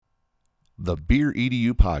The Beer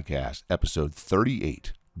EDU Podcast, episode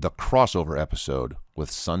 38, the crossover episode with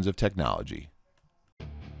Sons of Technology.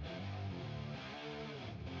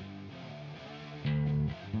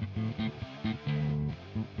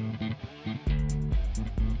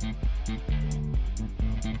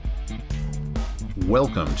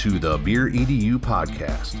 Welcome to the Beer EDU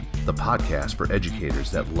Podcast, the podcast for educators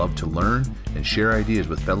that love to learn and share ideas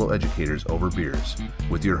with fellow educators over beers,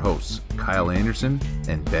 with your hosts, Kyle Anderson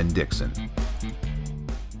and Ben Dixon.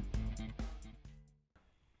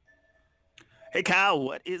 Hey, Kyle,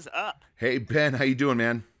 what is up? Hey, Ben, how you doing,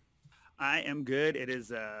 man? I am good. It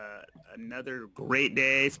is another great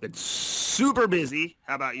day. It's been super busy.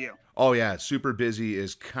 How about you? Oh, yeah, super busy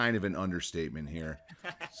is kind of an understatement here.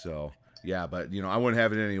 So... yeah, but, I wouldn't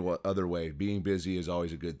have it any other way. Being busy is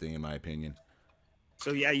always a good thing, in my opinion.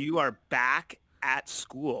 So, yeah, you are back at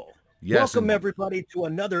school. Yes. Welcome, everybody, to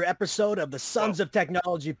another episode of the Sons of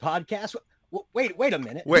Technology podcast. Wait a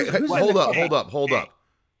minute. Hold up.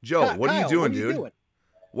 Joe, what are you doing, dude?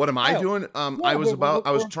 What am I doing? I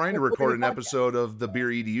was trying to record an episode of the Beer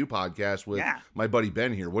EDU podcast with my buddy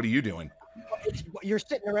Ben here. What are you doing? You're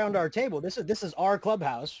sitting around our table. This is our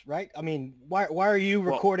clubhouse, right? I mean, why are you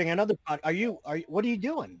recording another pod? What are you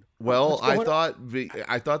doing? Well, I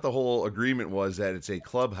thought the whole agreement was that it's a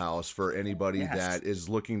clubhouse for anybody that is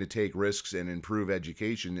looking to take risks and improve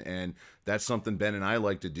education, and that's something Ben and I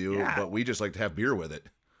like to do, but we just like to have beer with it.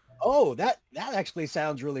 Oh, that actually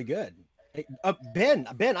sounds really good. Hey, Ben,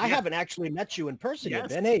 I haven't actually met you in person yet.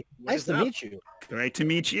 Ben, hey, nice to meet you. Great to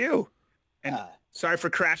meet you. And sorry for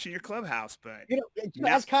crashing your clubhouse, but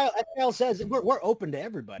as Kyle says, we're open to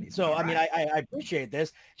everybody. So I mean, I appreciate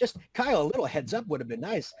this. Just Kyle, a little heads up would have been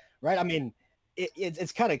nice, right? I mean,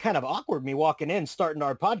 it's kind of awkward me walking in, starting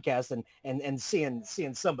our podcast, and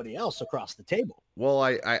seeing somebody else across the table. Well,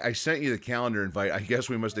 I sent you the calendar invite. I guess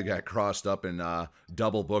we must have got crossed up and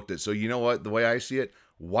double booked it. So you know what? The way I see it,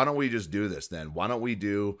 why don't we just do this then? Why don't we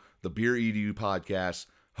do the Beer EDU podcast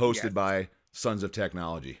hosted by Sons of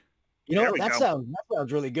Technology? That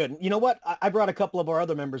sounds really good. You know what? I brought a couple of our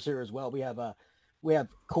other members here as well. We have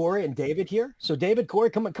Corey and David here. So David, Corey,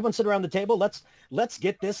 come on, sit around the table. Let's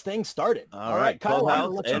get this thing started. All right, Kyle,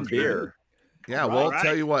 and beer. Yeah, well,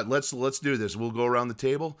 tell you what, let's do this. We'll go around the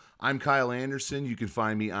table. I'm Kyle Anderson. You can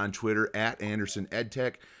find me on Twitter at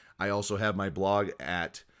AndersonEdTech. I also have my blog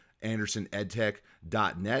at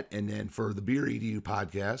AndersonEdTech.net. And then for the Beer EDU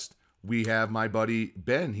podcast, we have my buddy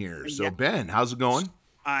Ben here. So Ben, how's it going?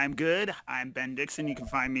 I'm good. I'm Ben Dixon. You can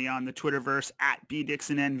find me on the Twitterverse at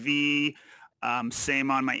BDixonNV.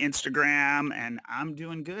 Same on my Instagram, and I'm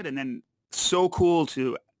doing good. And then so cool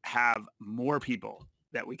to have more people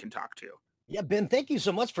that we can talk to. Yeah, Ben, thank you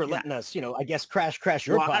so much for letting us, I guess crash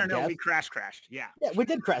your podcast. I don't know, we crashed. Yeah, we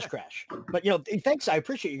did crash. But thanks. I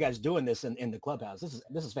appreciate you guys doing this in the clubhouse.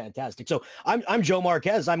 This is fantastic. So I'm Joe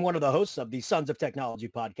Marquez. I'm one of the hosts of the Sons of Technology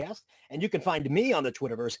podcast, and you can find me on the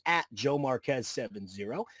Twitterverse at Joe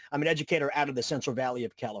Marquez70. I'm an educator out of the Central Valley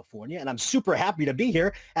of California, and I'm super happy to be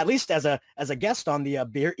here, at least as a guest on the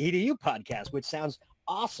Beer EDU podcast, which sounds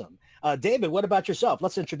awesome. David, what about yourself?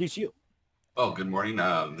 Let's introduce you. Oh, good morning.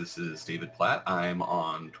 This is David Platt. I'm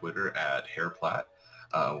on Twitter at HairPlatt.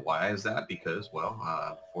 Why is that? Because,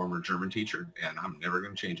 former German teacher, and I'm never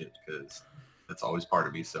going to change it because that's always part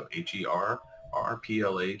of me. So HERRPLATT.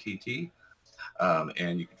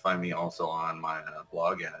 And you can find me also on my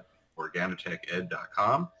blog at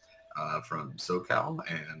organiteched.com from SoCal,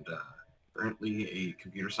 and currently a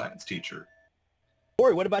computer science teacher.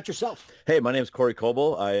 Corey, what about yourself? Hey, my name is Corey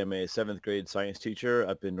Coble. I am a 7th grade science teacher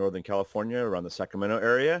up in Northern California around the Sacramento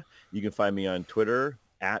area. You can find me on Twitter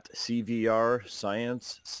at CVR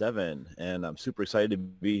Science 7, and I'm super excited to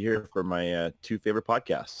be here for my two favorite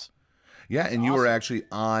podcasts. Yeah, and you were actually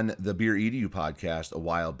on the Beer EDU podcast a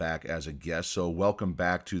while back as a guest, so welcome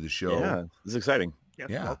back to the show. Yeah, this is exciting. Yes,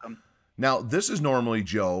 welcome. Now, this is normally,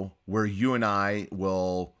 Joe, where you and I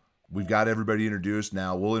we've got everybody introduced.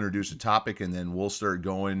 Now we'll introduce a topic, and then we'll start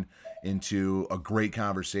going into a great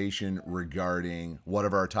conversation regarding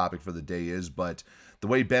whatever our topic for the day is. But the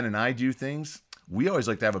way Ben and I do things, we always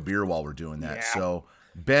like to have a beer while we're doing that. Yeah. So,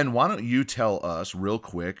 Ben, why don't you tell us real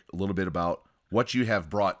quick a little bit about what you have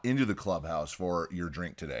brought into the clubhouse for your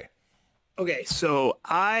drink today? Okay, so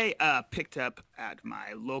I picked up at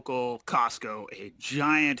my local Costco a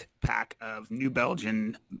giant pack of New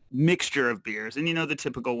Belgian mixture of beers. And, the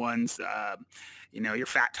typical ones, your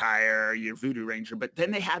Fat Tire, your Voodoo Ranger. But then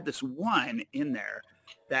they had this one in there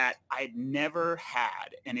that I'd never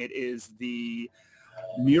had, and it is the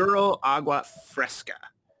Mural Agua Fresca.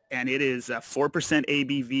 and it is 4%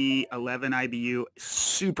 ABV, 11 IBU,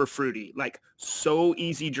 super fruity, like so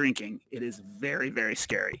easy drinking. It is very, very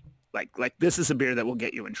scary. Like this is a beer that will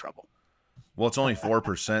get you in trouble. Well, it's only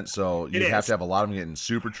 4%, so you have to have a lot of them get in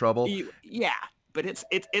super trouble. Yeah, but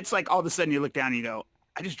it's like all of a sudden you look down and you go,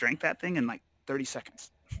 I just drank that thing in like 30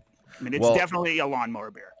 seconds. I mean, it's definitely a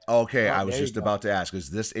lawnmower beer. Okay, I was just about to ask, is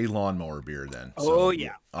this a lawnmower beer then? Yeah.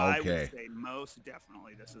 Okay. I would say most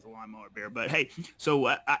definitely this is a lawnmower beer. But hey,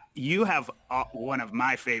 so you have one of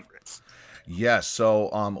my favorites. Yes. So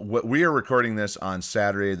we are recording this on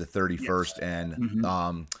Saturday the 31st,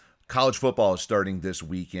 and college football is starting this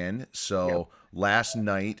weekend. So last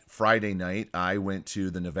night, Friday night, I went to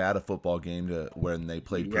the Nevada football game when they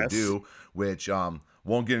played Purdue, which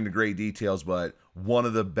won't get into great details, but one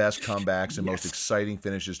of the best comebacks and most exciting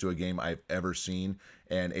finishes to a game I've ever seen.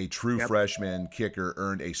 And a true freshman kicker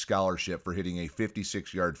earned a scholarship for hitting a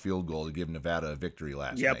 56-yard field goal to give Nevada a victory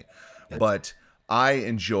last night. But I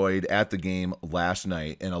enjoyed at the game last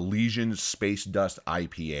night an Elysian Space Dust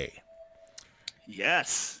IPA.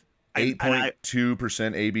 Yes. 8.2%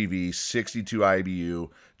 ABV, 62 IBU,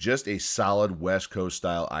 just a solid West Coast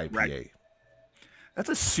style IPA. Right. That's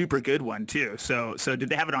a super good one too. So did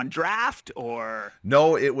they have it on draft or?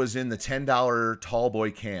 No, it was in the $10 tall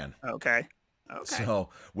boy can. Okay. So,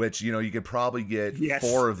 which, you could probably get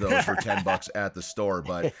 4 of those for $10 at the store,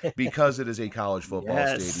 but because it is a college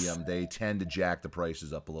football stadium, they tend to jack the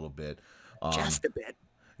prices up a little bit. Just a bit.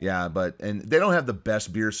 Yeah, and they don't have the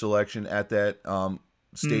best beer selection at that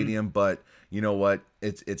stadium, but you know what?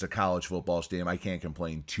 It's a college football stadium. I can't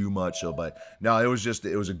complain too much. But no, it was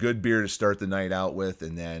a good beer to start the night out with,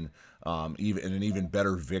 and then an even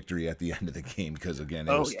better victory at the end of the game because again,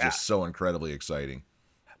 it was just so incredibly exciting.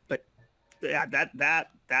 But yeah,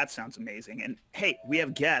 that sounds amazing. And hey, we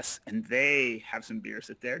have guests, and they have some beers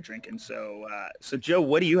that they're drinking. So Joe,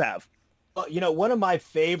 what do you have? Well, one of my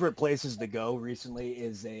favorite places to go recently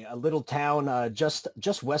is a little town just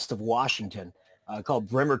west of Washington. Called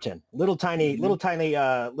Bremerton, little tiny little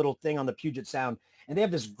thing on the Puget Sound, and they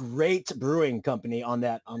have this great brewing company on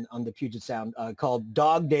the Puget Sound called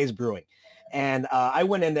Dog Days Brewing, and I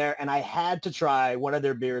went in there and I had to try one of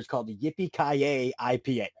their beers called the Yippee-Ki-Yay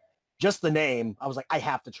IPA. Just the name, I was like, I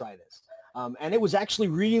have to try this, and it was actually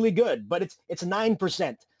really good. But it's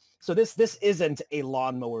 9%. So this isn't a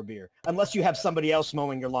lawnmower beer unless you have somebody else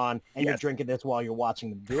mowing your lawn and you're drinking this while you're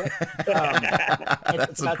watching them do it.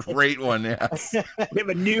 That's a great one. Yes. We have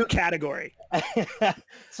a new category.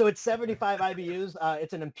 So it's 75 IBUs.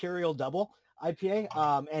 It's an Imperial Double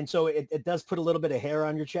IPA. And so it does put a little bit of hair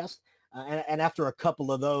on your chest. And after a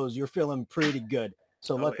couple of those, you're feeling pretty good.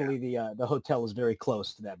 So luckily the hotel is very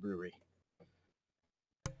close to that brewery.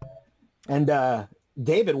 And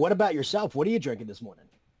David, what about yourself? What are you drinking this morning?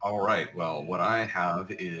 All right. Well, what I have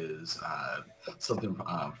is something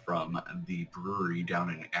from the brewery down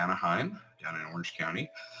in Anaheim, down in Orange County,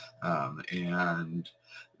 and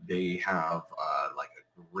they have like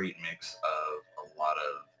a great mix of a lot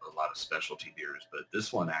of specialty beers. But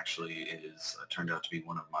this one actually is turned out to be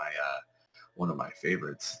one of my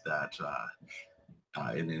favorites.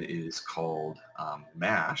 And it is called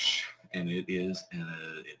Mash, and it is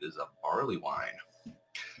a barley wine.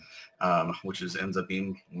 Which ends up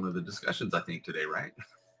being one of the discussions, I think, today, right?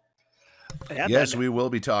 Yes, we will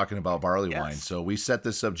be talking about barley wine. So we set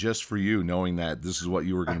this up just for you, knowing that this is what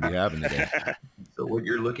you were going to be having today. So what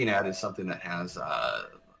you're looking at is something that has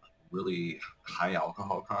really high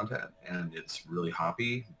alcohol content, and it's really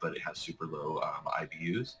hoppy, but it has super low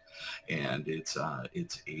IBUs, and it's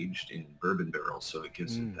aged in bourbon barrels, so it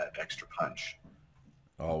gives it that extra punch.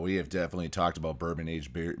 Oh, we have definitely talked about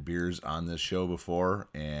bourbon-aged beers on this show before,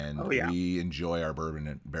 and we enjoy our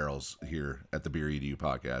bourbon barrels here at the Beer EDU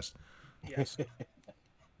podcast. Yes.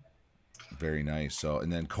 Very nice. So,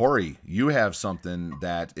 and then Corey, you have something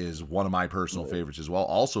that is one of my personal favorites as well,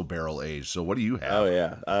 also barrel-aged. So what do you have? Oh,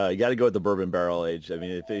 yeah. You got to go with the bourbon barrel-aged. I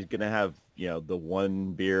mean, if you're going to have, the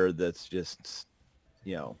one beer that's just,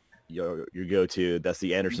 your go-to, that's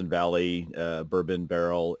the Anderson Valley bourbon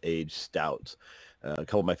barrel-aged stout. A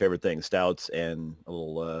couple of my favorite things, stouts and a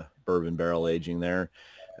little bourbon barrel aging there.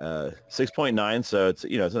 6.9, so it's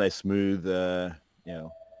it's a nice smooth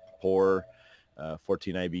pour.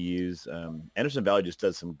 14 IBUs. Anderson Valley just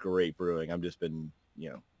does some great brewing. I've just been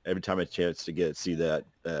every time I have a chance to see that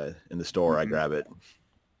in the store, I grab it.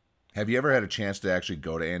 Have you ever had a chance to actually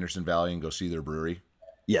go to Anderson Valley and go see their brewery?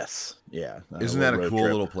 Yes. Yeah. Isn't that a cool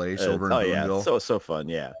little place over in Boonville? Yeah. So fun.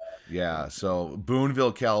 Yeah. Yeah. So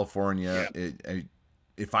Boonville, California. Yeah.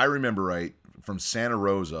 If I remember right, from Santa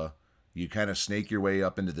Rosa, you kind of snake your way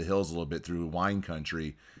up into the hills a little bit through wine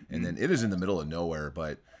country, and then it is in the middle of nowhere,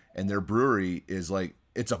 but and their brewery is like,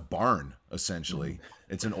 it's a barn essentially.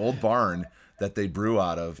 It's an old barn that they brew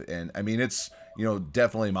out of, and I mean it's, you know,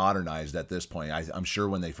 definitely modernized at this point. I'm sure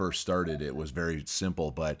when they first started it was very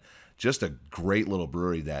simple, but just a great little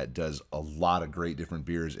brewery that does a lot of great different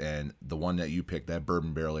beers, and the one that you picked, that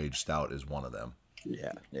bourbon barrel aged stout, is one of them.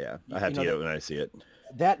 Yeah. I have to eat it when I see it.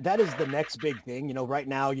 That is the next big thing. You know, right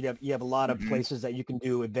now you have a lot of places that you can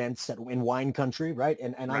do events in wine country, right?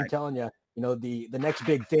 And I'm telling you, you know, the next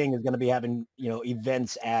big thing is going to be having, you know,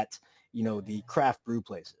 events at, you know, the craft brew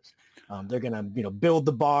places. They're going to, you know, build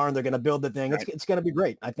the barn. They're going to build the thing. It's going to be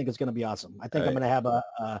great. I think it's going to be awesome. I think I'm going to have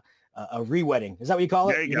a re-wedding. Is that what you call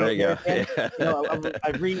it? There you go. You know,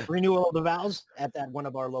 a renewal of the vows at one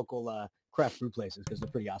of our local craft brew places, because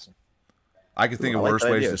they're pretty awesome. I could think of like worse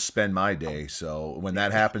that ways idea. to spend my day. So when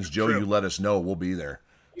that happens, Joe, you let us know. We'll be there.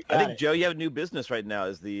 I think, Joe, you have a new business right now,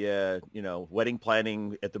 is the, you know, wedding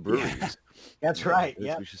planning at the breweries. That's right.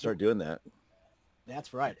 Yeah, We should start doing that.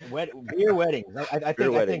 that's right. Beer weddings. I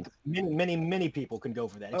think weddings. many people can go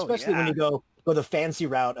for that, Oh, especially when yeah. you go the fancy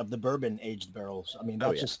route of the bourbon aged barrels. I mean,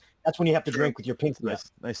 that's yeah. that's when you have to drink with your pinky up.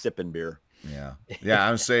 Nice sipping beer. Yeah. I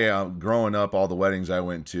would say growing up, all the weddings I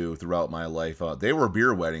went to throughout my life, they were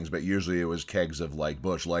beer weddings, but usually it was kegs of like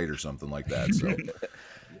Busch Light or something like that. So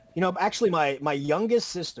You know, actually, my youngest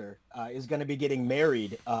sister is going to be getting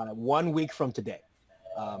married 1 week from today.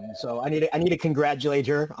 So I need to congratulate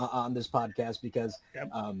her on this podcast, because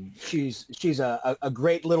she's a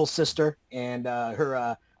great little sister, and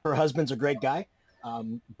her husband's a great guy.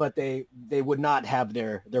 But they would not have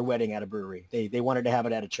their wedding at a brewery. They wanted to have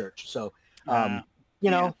it at a church. So you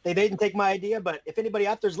know, they didn't take my idea. But if anybody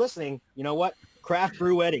out there's listening, you know what? Craft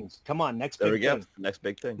brew weddings. Come on, next There big we go. thing. Next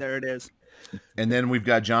big thing. There it is. And then we've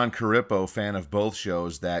got John Carippo, fan of both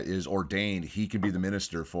shows, that is ordained. He can be the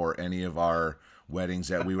minister for any of our weddings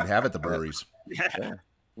that we would have at the breweries. Yeah.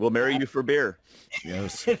 We'll marry you for beer.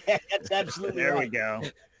 Yes. That's absolutely There we right. go.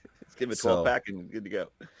 Let's give it a So- 12 pack and good to go.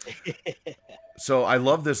 So I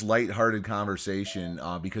love this lighthearted conversation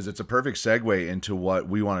because it's a perfect segue into what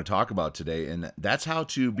we want to talk about today. And that's how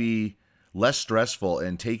to be less stressful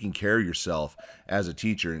and taking care of yourself as a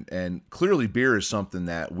teacher. And clearly beer is something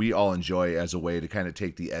that we all enjoy as a way to kind of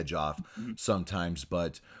take the edge off sometimes.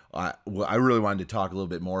 But I really wanted to talk a little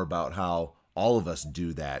bit more about how all of us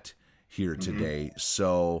do that here today.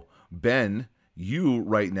 So Ben, you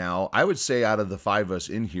right now, I would say out of the five of us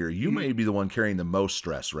in here, you may be the one carrying the most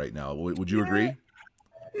stress right now. Would you agree?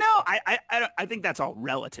 No, I think that's all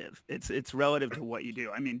relative. It's relative to what you do.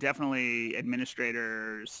 I mean, definitely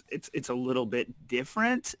administrators, it's a little bit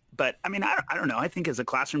different, but I mean, I don't know. I think as a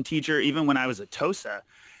classroom teacher, even when I was a TOSA,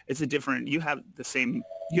 it's a different, you have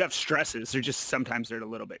stresses. They're just, sometimes they're a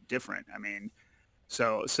little bit different. I mean,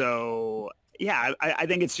 so yeah, I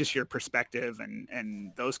think it's just your perspective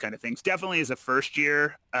and those kind of things. Definitely as a first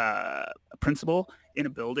year principal in a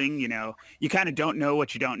building, you know, you kind of don't know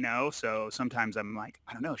what you don't know. So sometimes I'm like,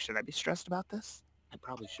 I don't know, should I be stressed about this? I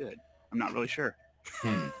probably should. I'm not really sure.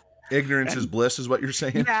 Ignorance is bliss is what you're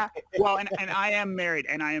saying? Yeah. Well, and I am married,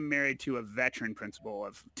 and I am married to a veteran principal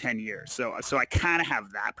of 10 years. So I kind of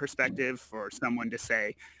have that perspective for someone to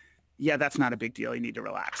say, yeah, that's not a big deal. You need to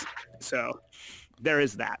relax. So there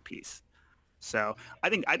is that piece. So I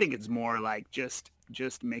think it's more like just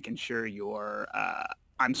making sure you're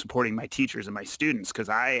I'm supporting my teachers and my students, because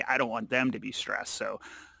I don't want them to be stressed.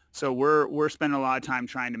 So we're spending a lot of time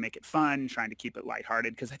trying to make it fun, trying to keep it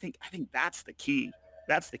lighthearted, because I think that's the key.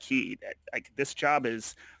 That's the key. That like this job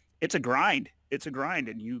it's a grind. It's a grind,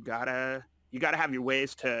 and you gotta have your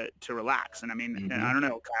ways to relax. And I mean, I don't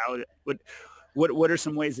know, Kyle, what are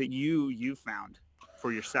some ways that you found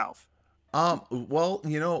for yourself? Well,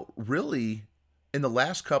 you know, really, in the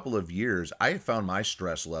last couple of years, I have found my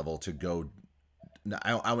stress level to go,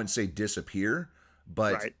 I wouldn't say disappear,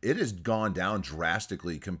 but Right. it has gone down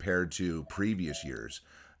drastically compared to previous years.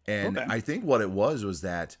 And Okay. I think what it was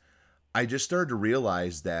that I just started to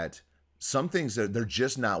realize that some things that they're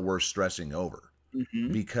just not worth stressing over,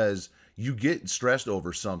 Mm-hmm. because you get stressed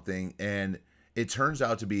over something and it turns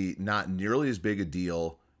out to be not nearly as big a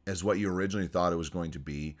deal as what you originally thought it was going to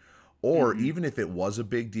be. Or even if it was a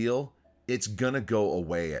big deal, it's going to go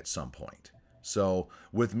away at some point. So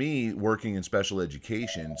with me working in special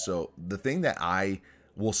education, so the thing that I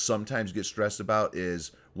will sometimes get stressed about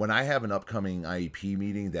is when I have an upcoming IEP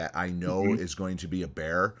meeting that I know is going to be a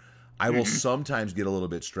bear, I will sometimes get a little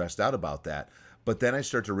bit stressed out about that. But then I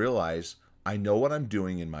start to realize I know what I'm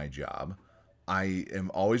doing in my job. I am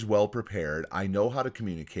always well prepared. I know how to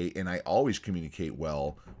communicate, and I always communicate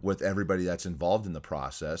well with everybody that's involved in the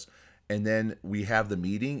process. And then we have the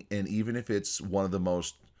meeting, and even if it's one of the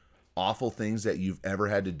most awful things that you've ever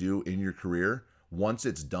had to do in your career, once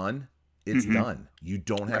it's done, it's done. You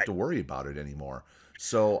don't have to worry about it anymore.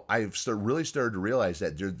 So I've really started to realize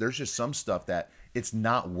that there's just some stuff that it's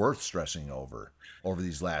not worth stressing over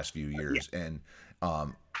these last few years. And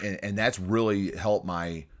that's really helped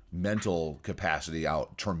my mental capacity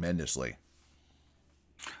out tremendously.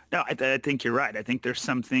 No, I think you're right. I think there's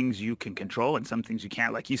some things you can control and some things you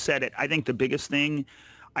can't. Like you said, I think the biggest thing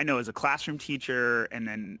I know as a classroom teacher and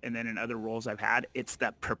then in other roles I've had, it's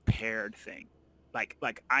that prepared thing. Like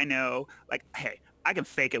I know, like, hey, I can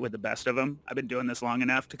fake it with the best of them. I've been doing this long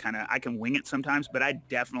enough to I can wing it sometimes, but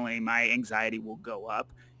my anxiety will go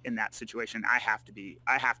up in that situation. I have to be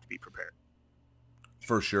prepared.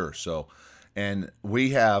 For sure. So, and we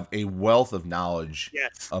have a wealth of knowledge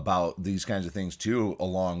about these kinds of things too,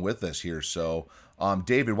 along with us here. So,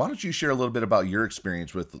 David, why don't you share a little bit about your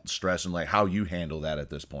experience with stress and like how you handle that at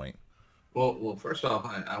this point? Well, first off,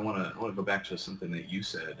 I want to go back to something that you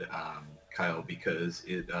said, Kyle, because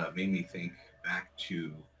it made me think back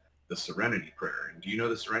to the Serenity Prayer. And do you know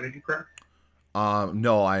the Serenity Prayer?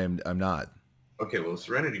 No, I'm not. Okay, well, the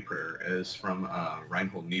Serenity Prayer is from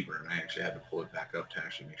Reinhold Niebuhr, and I actually had to pull it back up to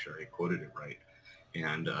actually make sure I quoted it right.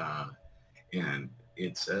 And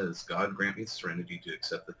it says, "God grant me serenity to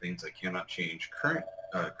accept the things I cannot change,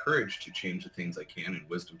 courage to change the things I can, and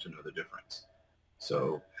wisdom to know the difference."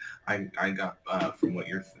 So I got from what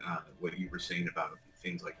you were saying about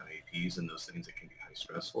things like IEPs and those things that can be high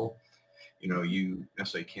stressful. You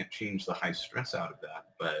necessarily can't change the high stress out of that,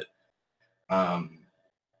 but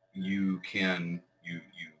you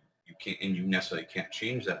necessarily can't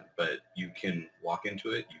change that, but you can walk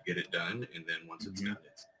into it, you get it done, and then once it's done,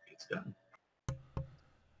 it's done.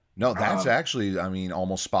 No, that's actually, I mean,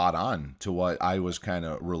 almost spot on to what I was kind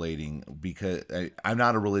of relating, because I'm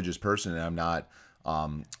not a religious person and I'm not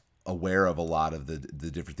aware of a lot of the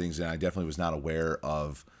different things, and I definitely was not aware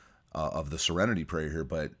of the Serenity Prayer here,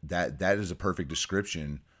 but that is a perfect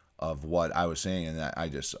description of what I was saying, and that I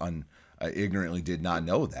just I ignorantly did not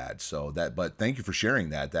know that. So but thank you for sharing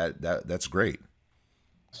that. That's great.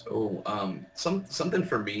 So something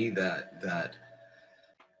for me that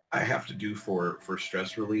I have to do for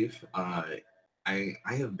stress relief. I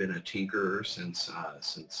have been a tinkerer since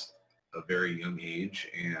a very young age,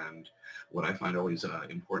 and what I find always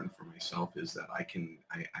important for myself is that I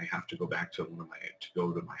have to go back to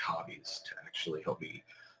go to my hobbies to actually help me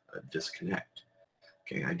disconnect.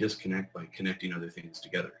 Okay, I disconnect by connecting other things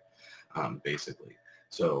together, basically.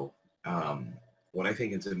 So what I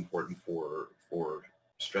think is important for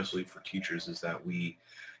stress relief for teachers is that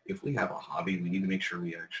if we have a hobby, we need to make sure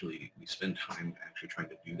we spend time actually trying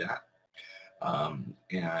to do that,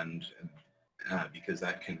 and because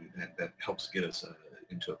that helps get us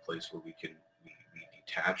into a place where we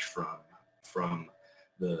detach from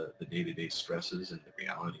the day-to-day stresses and the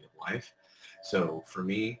reality of life. So for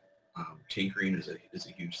me, tinkering is a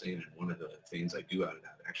huge thing, and one of the things I do out of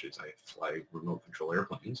that actually is I fly remote control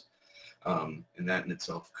airplanes, and that in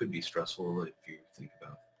itself could be stressful if you think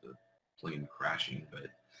about the plane crashing, but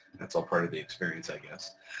that's all part of the experience, I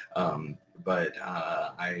guess. But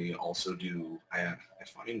I also do. I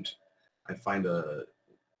find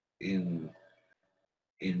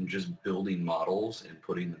in just building models and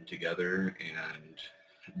putting them together and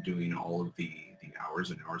doing all of the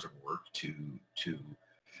hours and hours of work to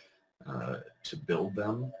build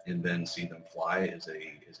them and then see them fly is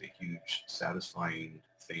a huge satisfying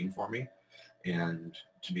thing for me. And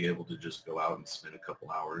to be able to just go out and spend a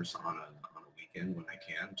couple hours on a weekend when I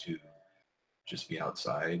can to just be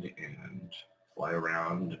outside and fly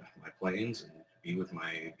around my planes and be with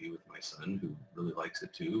my son, who really likes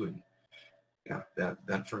it too. And yeah,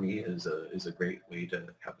 that for me is a great way to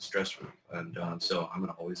have a stress relief. And so I'm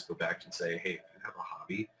going to always go back and say, hey, if you have a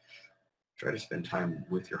hobby, try to spend time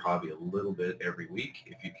with your hobby a little bit every week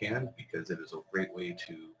if you can, because it is a great way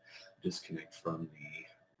to disconnect from the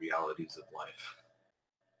realities of life.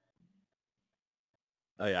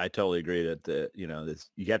 I totally agree that you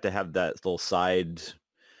have to have that little side,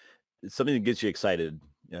 something that gets you excited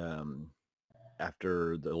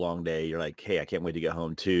after the long day. You're like, hey, I can't wait to get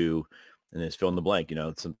home too, and it's fill in the blank.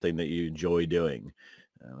 It's something that you enjoy doing.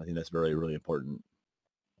 I think that's very, really important.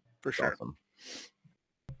 For sure. Awesome.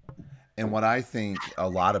 And what I think a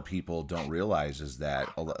lot of people don't realize is that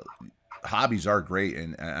hobbies are great,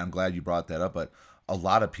 and I'm glad you brought that up, but a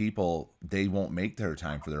lot of people, they won't make their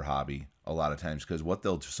time for their hobby a lot of times, because what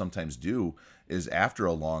they'll sometimes do is after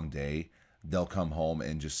a long day, they'll come home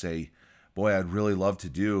and just say, boy, I'd really love to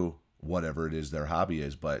do whatever it is their hobby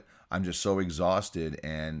is, but I'm just so exhausted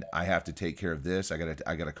and I have to take care of this. I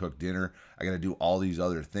gotta cook dinner. I gotta do all these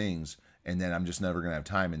other things. and then I'm just never going to have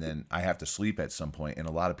time, and then I have to sleep at some point. And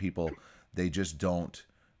a lot of people, they just don't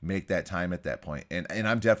make that time at that point. And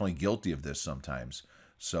I'm definitely guilty of this sometimes.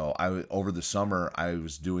 So over the summer, I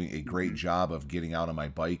was doing a great job of getting out on my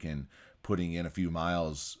bike and putting in a few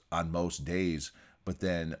miles on most days. But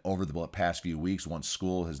then over the past few weeks, once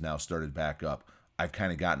school has now started back up, I've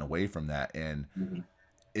kind of gotten away from that. And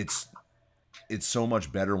it's so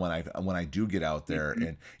much better when I do get out there,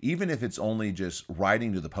 and even if it's only just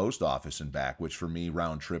riding to the post office and back, which for me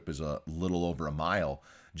round trip is a little over a mile,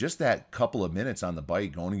 just that couple of minutes on the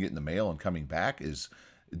bike going and getting the mail and coming back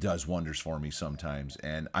does wonders for me sometimes.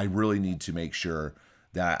 And I really need to make sure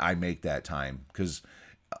that I make that time, because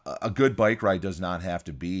a good bike ride does not have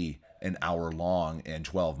to be an hour long and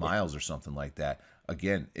 12 miles or something like that.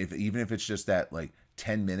 Again, even if it's just that like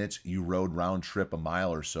 10 minutes you rode round trip a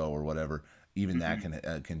mile or so or whatever, even that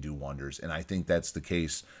can do wonders. And I think that's the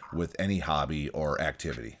case with any hobby or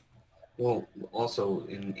activity. Well, also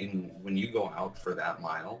in when you go out for that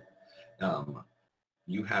mile,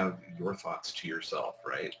 you have your thoughts to yourself,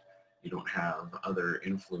 right? You don't have other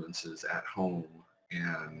influences at home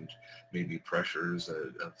and maybe pressures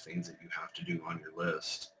of things that you have to do on your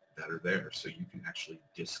list that are there. So you can actually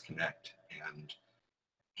disconnect and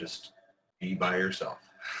just be by yourself.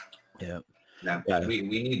 Yeah. Now, we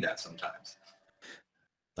need that sometimes.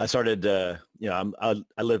 I started, I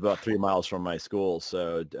live about 3 miles from my school.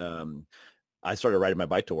 So I started riding my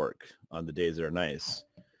bike to work on the days that are nice.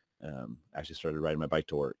 Actually started riding my bike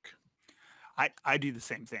to work. I do the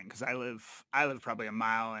same thing because I live probably a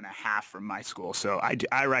mile and a half from my school. So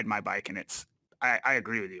I ride my bike, and I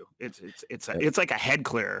agree with you. It's like a head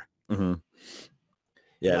clearer. Mm-hmm.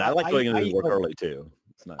 Yeah. And I like going into work early too.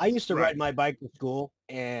 It's nice. I used to ride my bike to school,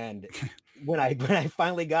 and when I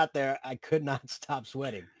finally got there, I could not stop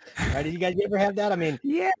sweating. Right? Did you ever have that? I mean,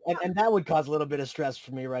 yeah. And that would cause a little bit of stress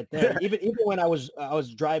for me right there. Even when I was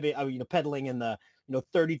driving, pedaling in the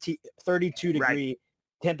 32 degree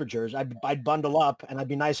temperatures, I'd bundle up and I'd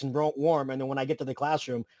be nice and warm. And then when I get to the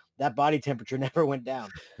classroom, that body temperature never went down.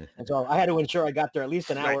 And so I had to ensure I got there at least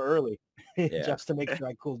an hour early just to make sure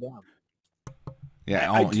I cooled down.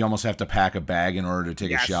 Yeah, you almost have to pack a bag in order to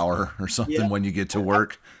take a shower or something when you get to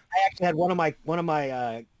work. I actually had one of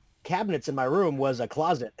my cabinets in my room was a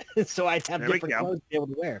closet, so I'd have different clothes to be able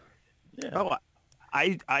to wear. Yeah. Oh,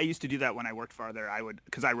 I used to do that when I worked farther.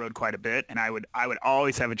 Because I rode quite a bit, and I would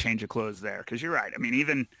always have a change of clothes there. Because you're right. I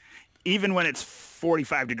mean, even when it's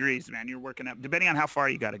 45 degrees, man, you're working up, depending on how far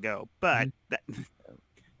you got to go. But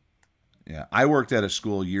yeah, I worked at a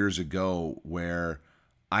school years ago where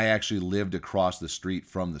I actually lived across the street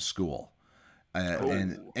from the school. But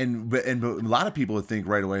a lot of people would think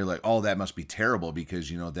right away, like, oh, that must be terrible because,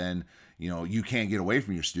 then, you can't get away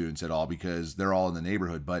from your students at all because they're all in the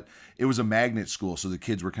neighborhood. But it was a magnet school, so the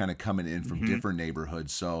kids were kind of coming in from different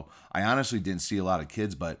neighborhoods. So I honestly didn't see a lot of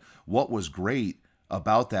kids. But what was great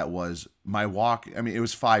about that was my walk. I mean, it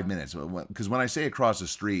was 5 minutes, because when I say across the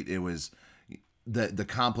street, it was the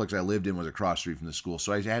complex I lived in was across the street from the school.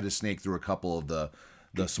 So I had to snake through a couple of the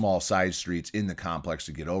small side streets in the complex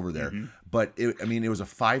to get over there. But it was a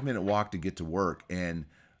 5-minute walk to get to work. And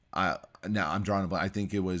now I'm drawing a blank. I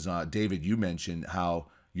think it was David, you mentioned how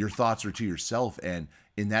your thoughts are to yourself. And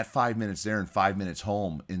in that 5 minutes there and 5 minutes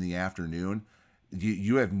home in the afternoon,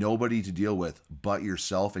 you have nobody to deal with but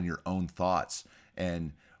yourself and your own thoughts.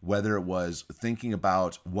 And whether it was thinking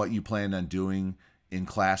about what you planned on doing in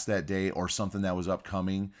class that day or something that was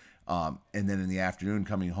upcoming, and then in the afternoon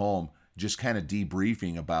coming home, just kind of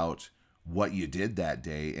debriefing about what you did that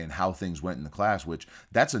day and how things went in the class, which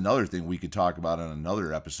that's another thing we could talk about on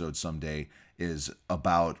another episode someday, is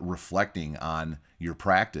about reflecting on your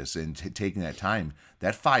practice and taking that time.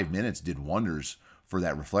 That 5 minutes did wonders for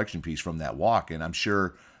that reflection piece from that walk. And I'm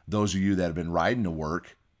sure those of you that have been riding to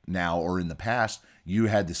work now or in the past, you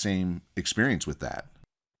had the same experience with that.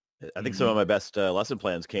 I think some of my best lesson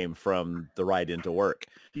plans came from the ride into work.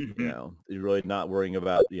 You're really not worrying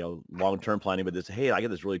about, long-term planning, but this, hey, I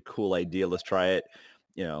got this really cool idea. Let's try it.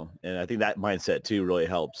 And I think that mindset too really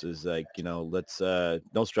helps, is like, let's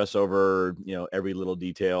don't stress over, every little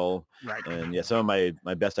detail. Right. And some of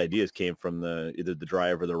my best ideas came from either the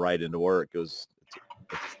drive or the ride into work. It's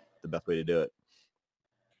the best way to do it.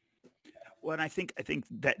 Well, and I think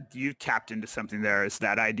that you tapped into something there, is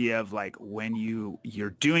that idea of like when you're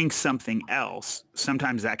doing something else,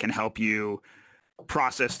 sometimes that can help you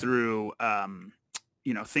process through,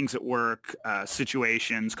 things at work,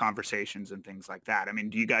 situations, conversations, and things like that. I mean,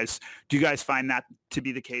 do you guys find that to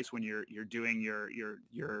be the case when you're doing your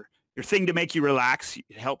thing to make you relax?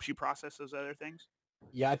 It helps you process those other things.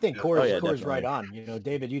 Yeah, I think Core's right on.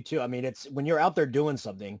 David, you too. I mean, it's when you're out there doing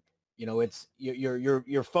something, You know, it's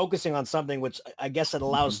you're focusing on something which I guess it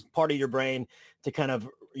allows part of your brain to kind of,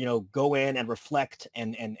 you know, go in and reflect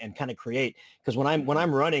and kind of create. Because when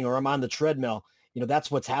I'm running or I'm on the treadmill, you know, that's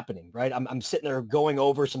what's happening, right? I'm sitting there going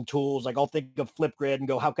over some tools. Like I'll think of Flipgrid and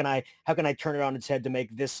go, how can I turn it on its head to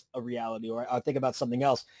make this a reality? Or I'll think about something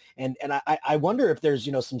else. And I wonder if there's,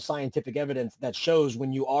 you know, some scientific evidence that shows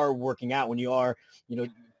when you are working out, when you are, you know,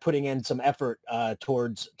 putting in some effort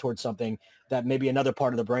towards something, that maybe another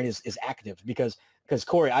part of the brain is active. Because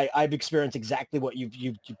Corey, I've experienced exactly what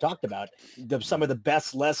you've talked about. Some of the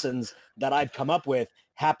best lessons that I've come up with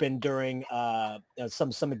happen during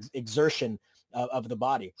some exertion of the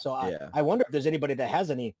body. So I wonder if there's anybody that has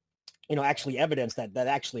any, you know, actually evidence that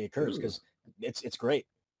actually occurs, because it's great.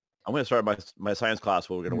 I'm going to start my science class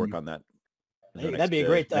where we're going to work on that. Hey, that'd be a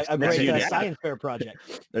great science fair project.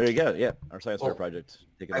 There you go. Yeah, our science fair project.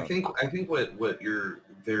 I think what you're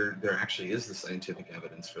there actually is the scientific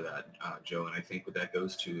evidence for that, Joe. And I think what that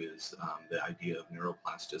goes to is the idea of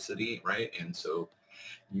neuroplasticity, right? And so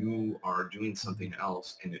you are doing something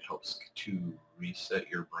else, and it helps to reset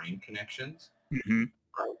your brain connections. Mm-hmm.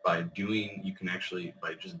 By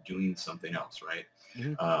just doing something else, right?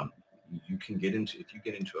 Mm-hmm. You can get into, if you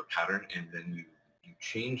get into a pattern and then you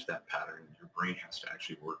change that pattern, your brain has to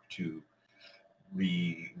actually work to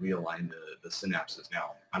realign the synapses.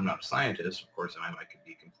 Now, I'm not a scientist, of course, and I could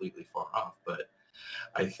be completely far off, but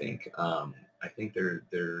I think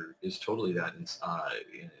there is totally that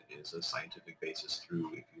is a scientific basis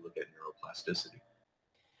through, if you look at neuroplasticity.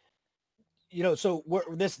 You know, so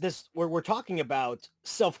we're talking about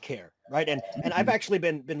self-care, right? And I've actually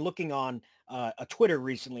been looking on a Twitter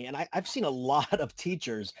recently, and I've seen a lot of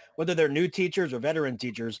teachers, whether they're new teachers or veteran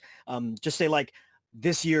teachers, just say like,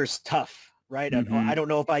 this year's tough, right? Mm-hmm. I don't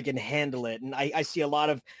know if I can handle it. And I see a lot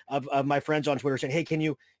of my friends on Twitter saying, hey, can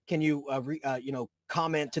you you know,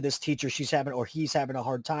 comment to this teacher, she's having or he's having a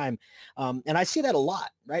hard time. And I see that a lot,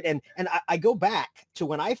 right? And I go back to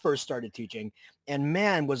when I first started teaching, and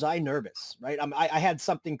man, was I nervous, right? I had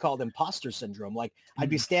something called imposter syndrome. Like I'd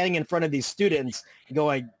be standing in front of these students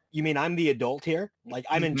going, you mean I'm the adult here? Like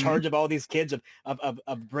I'm in charge of all these kids,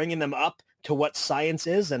 of bringing them up to what science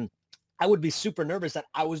is. And I would be super nervous that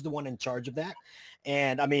I was the one in charge of that.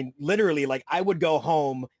 And I mean, literally, like I would go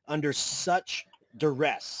home under such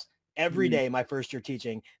duress every day my first year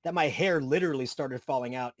teaching that my hair literally started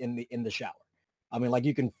falling out in the shower. I mean, like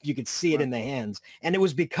you could see it in the hands. And it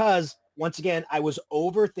was because, once again, I was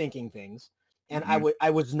overthinking things, and I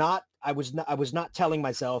was not telling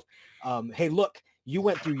myself, hey, look, you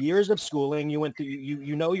went through years of schooling, you went through,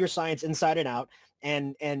 you know your science inside and out,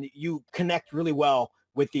 and you connect really well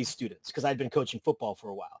with these students, because I'd been coaching football for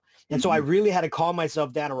a while. And so I really had to calm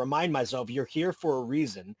myself down and remind myself, you're here for a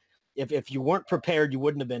reason. If you weren't prepared, you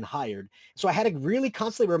wouldn't have been hired. So I had to really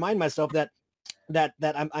constantly remind myself that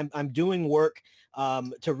I'm doing work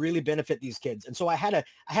to really benefit these kids. And so I had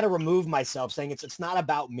to remove myself, saying it's not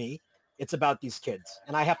about me, it's about these kids.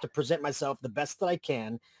 And I have to present myself the best that I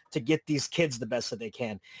can to get these kids the best that they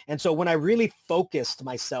can. And so when I really focused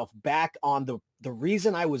myself back on the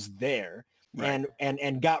reason I was there, right,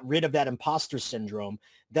 and got rid of that imposter syndrome,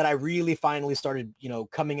 that I really finally started, you know,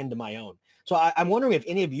 coming into my own. So I'm wondering if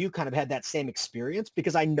any of you kind of had that same experience,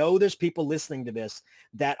 because I know there's people listening to this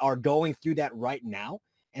that are going through that right now.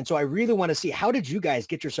 And so I really want to see, how did you guys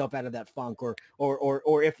get yourself out of that funk, or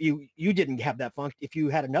if you didn't have that funk, if you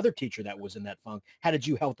had another teacher that was in that funk, how did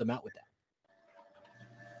you help them out with that?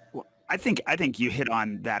 Well, I think you hit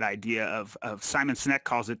on that idea of Simon Sinek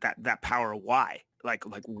calls it that power of why. Like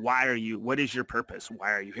why are you? What is your purpose?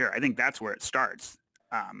 Why are you here? I think that's where it starts.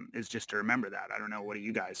 Is just to remember that. I don't know. What do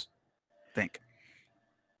you guys think?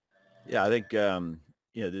 Yeah, I think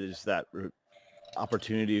there's that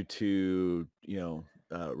opportunity to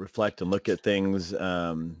reflect and look at things.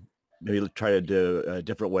 Maybe try to do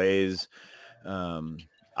different ways.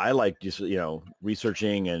 I like just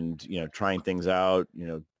researching and trying things out.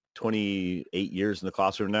 28 years in the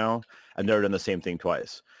classroom now. I've never done the same thing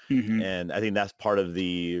twice. Mm-hmm. And I think that's part of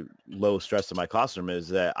the low stress of my classroom, is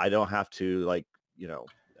that I don't have to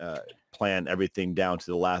plan everything down to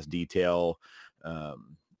the last detail,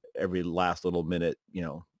 every last little minute,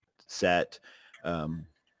 set. The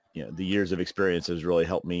years of experience has really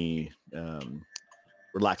helped me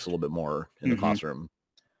relax a little bit more in the classroom.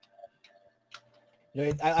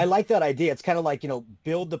 I like that idea. It's kind of like,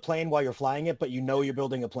 build the plane while you're flying it, but you're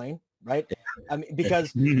building a plane, right? I mean,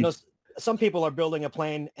 because some people are building a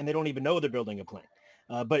plane and they don't even know they're building a plane.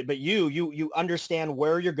 But you understand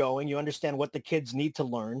where you're going, you understand what the kids need to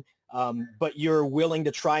learn, but you're willing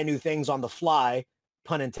to try new things on the fly,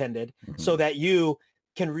 pun intended, so that you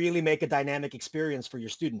can really make a dynamic experience for your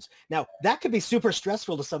students. Now, that could be super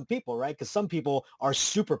stressful to some people, right? Because some people are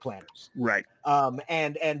super planners. Right.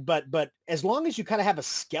 But as long as you kind of have a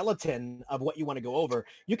skeleton of what you want to go over,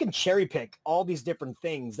 you can cherry pick all these different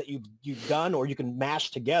things that you've done, or you can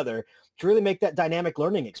mash together to really make that dynamic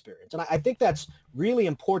learning experience. And I think that's really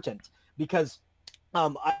important because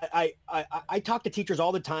I talk to teachers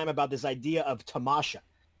all the time about this idea of tamasha.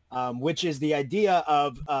 Which is the idea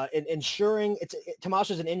of ensuring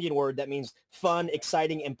tamasha is an Indian word that means fun,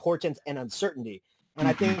 exciting, important, and uncertainty. And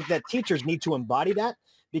I think that teachers need to embody that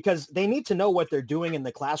because they need to know what they're doing in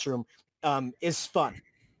the classroom is fun.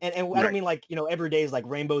 And I don't mean like, every day is like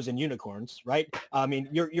rainbows and unicorns, right? I mean,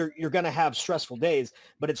 you're going to have stressful days,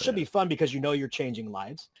 but it should be fun because you're changing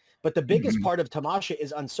lives. But the biggest part of tamasha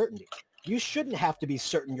is uncertainty. You shouldn't have to be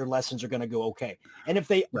certain your lessons are going to go okay. And if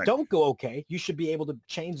they don't go okay, you should be able to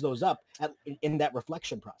change those up in that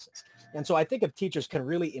reflection process. And so I think if teachers can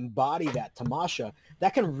really embody that tamasha,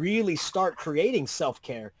 that can really start creating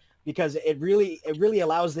self-care because it really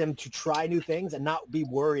allows them to try new things and not be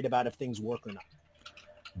worried about if things work or not.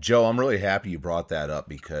 Joe, I'm really happy you brought that up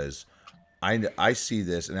because I see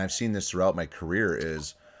this, and I've seen this throughout my career,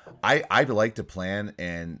 is I like to plan,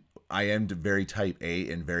 and I am very type A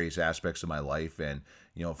in various aspects of my life. And,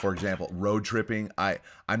 for example, road tripping,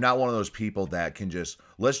 I'm not one of those people that can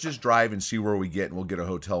let's just drive and see where we get, and we'll get a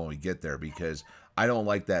hotel when we get there, because I don't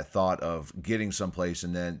like that thought of getting someplace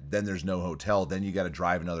and then there's no hotel. Then you got to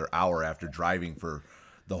drive another hour after driving for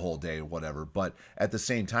the whole day or whatever. But at the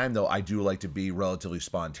same time, though, I do like to be relatively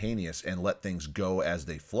spontaneous and let things go as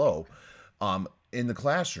they flow. In the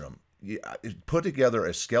classroom, put together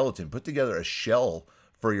a skeleton, put together a shell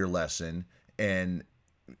for your lesson, and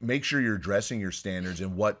make sure you're addressing your standards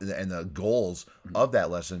and the goals of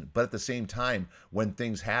that lesson. But at the same time, when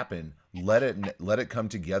things happen, let it come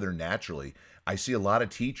together naturally. I see a lot of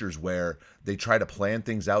teachers where they try to plan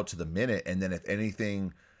things out to the minute, and then if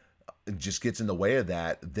anything just gets in the way of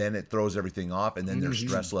that, then it throws everything off, and then their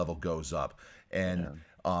stress level goes up. And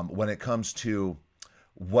when it comes to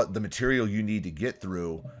what the material you need to get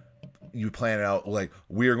through, you plan it out like,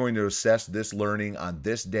 we are going to assess this learning on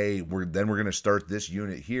this day. We're going to start this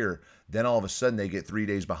unit here. Then all of a sudden they get 3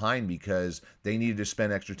 days behind because they needed to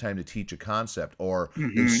spend extra time to teach a concept, or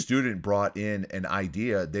a student brought in an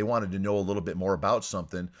idea. They wanted to know a little bit more about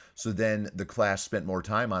something. So then the class spent more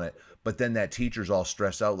time on it. But then that teacher's all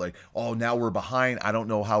stressed out like, oh, now we're behind. I don't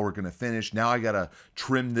know how we're going to finish. Now I got to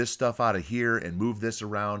trim this stuff out of here and move this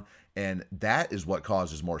around. And that is what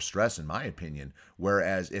causes more stress, in my opinion.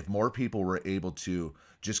 Whereas if more people were able to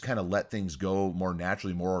just kind of let things go more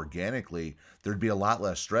naturally, more organically, there'd be a lot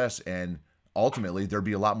less stress. And ultimately, there'd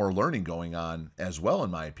be a lot more learning going on as well,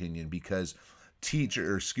 in my opinion, because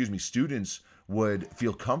students would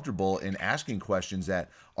feel comfortable in asking questions that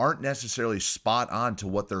aren't necessarily spot on to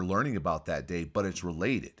what they're learning about that day, but it's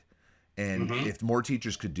related. And if more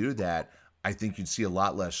teachers could do that, I think you'd see a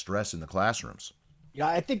lot less stress in the classrooms. Yeah,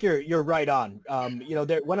 I think you're right on.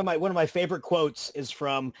 One of my favorite quotes is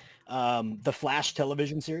from the Flash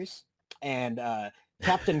television series, and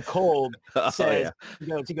Captain Cold says,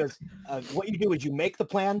 he goes, what you do is you make the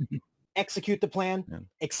plan, execute the plan,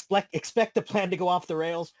 expect the plan to go off the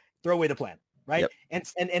rails, throw away the plan, right? Yep.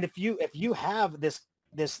 And if you have this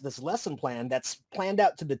lesson plan that's planned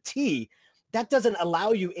out to the T, that doesn't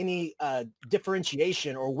allow you any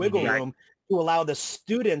differentiation or wiggle room to allow the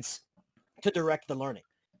students to direct the learning,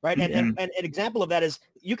 right? And an example of that is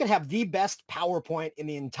you can have the best PowerPoint in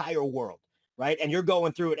the entire world, right? And you're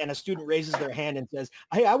going through it, and a student raises their hand and says,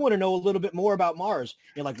 "Hey, I want to know a little bit more about Mars."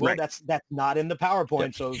 You're like, "Well, that's not in the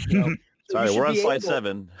PowerPoint." So, sorry, we're on slide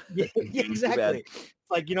 7. Yeah, exactly. It's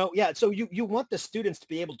like, so you want the students to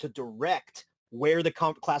be able to direct where the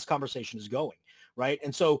class conversation is going, right?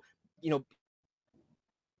 And so,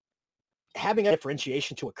 having a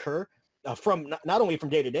differentiation to occur from not only from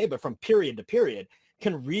day to day, but from period to period,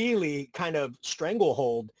 can really kind of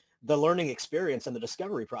stranglehold the learning experience and the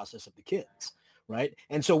discovery process of the kids, right?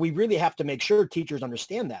 And so we really have to make sure teachers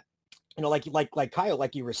understand that. Like Kyle,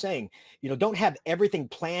 like you were saying, don't have everything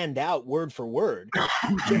planned out word for word.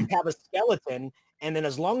 Just have a skeleton, and then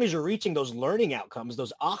as long as you're reaching those learning outcomes,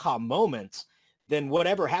 those aha moments, then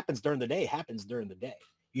whatever happens during the day happens during the day.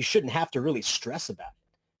 You shouldn't have to really stress about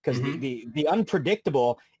it, because the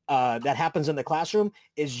unpredictable that happens in the classroom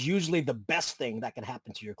is usually the best thing that can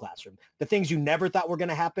happen to your classroom. The things you never thought were going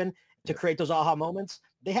to happen to create those aha moments,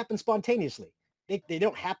 they happen spontaneously. They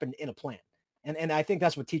don't happen in a plan. And I think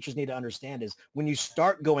that's what teachers need to understand is when you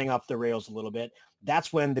start going off the rails a little bit,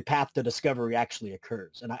 that's when the path to discovery actually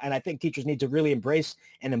occurs. And I think teachers need to really embrace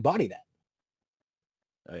and embody that.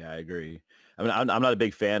 Oh, yeah, I agree. I mean, I'm not a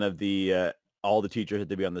big fan of the all the teachers have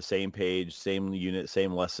to be on the same page, same unit,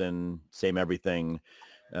 same lesson, same everything.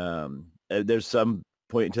 There's some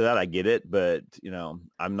point to that. I get it, but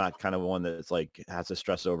I'm not kind of one that's like has to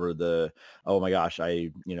stress over oh my gosh, I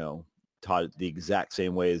taught it the exact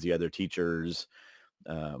same way as the other teachers.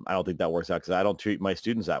 I don't think that works out because I don't treat my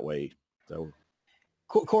students that way. So,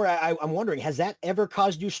 Corey, I'm wondering, has that ever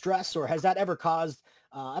caused you stress, or has that ever caused,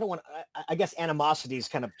 I guess animosity is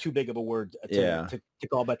kind of too big of a word to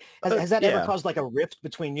call, but has that ever caused like a rift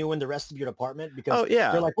between you and the rest of your department? Because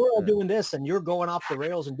they're like, we're all doing this and you're going off the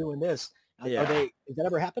rails and doing this. Has that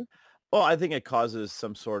ever happened? Well, I think it causes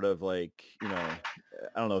some sort of like, I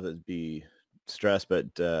don't know if it'd be stress,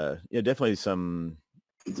 but definitely some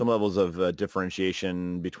levels of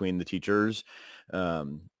differentiation between the teachers.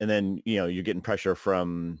 And then, you're getting pressure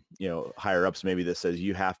from, higher ups maybe that says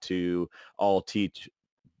you have to all teach,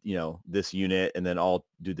 this unit and then all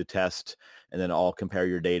do the test and then all compare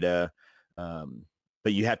your data.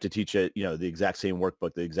 But you have to teach it, the exact same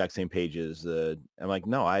workbook, the exact same pages. I'm like,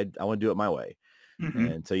 no, I want to do it my way. Mm-hmm.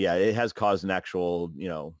 And so, it has caused an actual,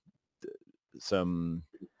 some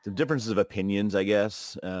differences of opinions, I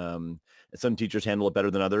guess. Some teachers handle it better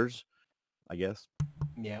than others, I guess.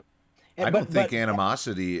 Yeah. I don't think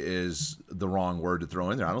animosity is the wrong word to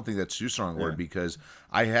throw in there. I don't think that's too strong a word, because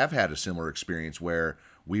I have had a similar experience where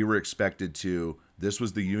we were expected to, this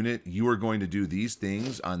was the unit, you are going to do these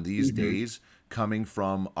things on these days, coming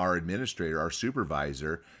from our administrator, our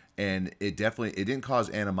supervisor. And it didn't cause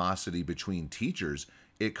animosity between teachers.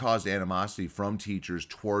 It caused animosity from teachers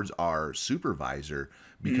towards our supervisor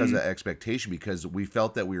because of expectation, because we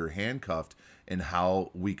felt that we were handcuffed in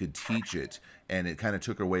how we could teach it. And it kind of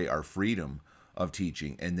took away our freedom of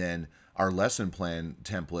teaching. And then our lesson plan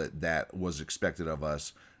template that was expected of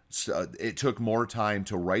us, it took more time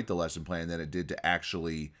to write the lesson plan than it did to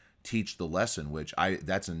actually teach the lesson, which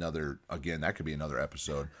that's another, again, that could be another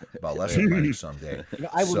episode about lesson planning someday.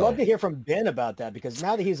 I would love to hear from Ben about that, because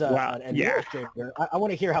now that he's an administrator, I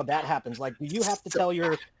want to hear how that happens. Like, do you have to tell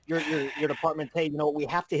your department, hey, we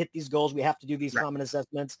have to hit these goals, we have to do these common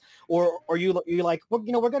assessments, or are you like, well,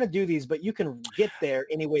 we're going to do these, but you can get there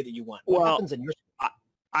any way that you want? What happens in your?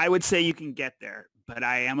 I would say you can get there, but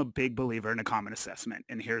I am a big believer in a common assessment,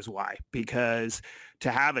 and here's why. Because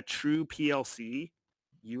to have a true PLC,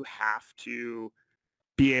 you have to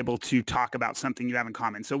be able to talk about something you have in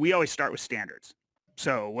common. So we always start with standards.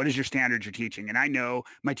 So what is your standards you're teaching? And I know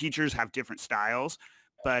my teachers have different styles,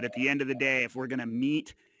 but at the end of the day, if we're going to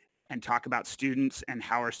meet and talk about students and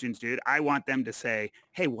how our students do it, I want them to say,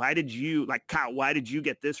 hey, Kyle, why did you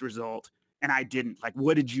get this result and I didn't? Like,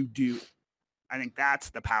 what did you do? I think that's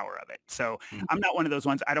the power of it. So I'm not one of those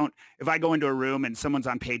ones. If I go into a room and someone's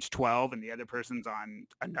on page 12 and the other person's on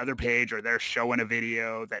another page, or they're showing a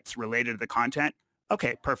video that's related to the content,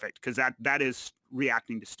 okay, perfect. Because that is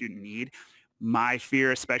reacting to student need. My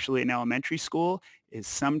fear, especially in elementary school, is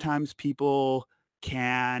sometimes people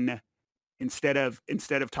can, instead of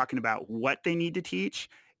talking about what they need to teach,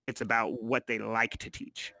 it's about what they like to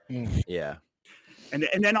teach. Yeah.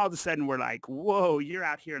 And then all of a sudden we're like, whoa, you're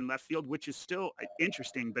out here in left field, which is still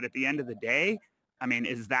interesting. But at the end of the day, I mean,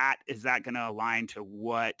 is that going to align to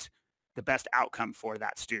what the best outcome for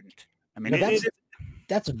that student? I mean,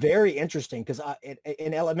 that's very interesting, because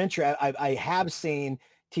in elementary, I have seen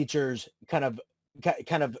teachers kind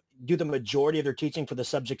of do the majority of their teaching for the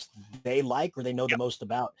subjects they like or they know the most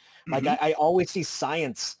about. Like I always see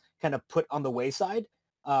science kind of put on the wayside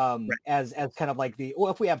as kind of like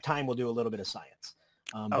if we have time, we'll do a little bit of science.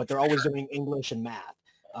 But they're always doing English and math.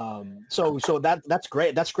 So that's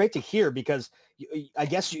great. That's great to hear, because I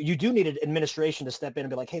guess you do need an administration to step in and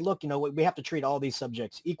be like, hey, look, we have to treat all these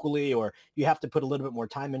subjects equally, or you have to put a little bit more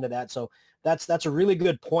time into that. So that's a really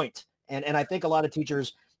good point. And I think a lot of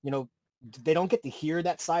teachers, they don't get to hear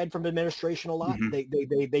that side from administration a lot.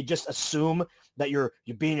 They just assume that you're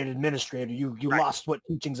being an administrator. You lost what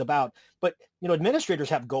teaching's about. But administrators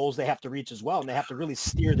have goals they have to reach as well, and they have to really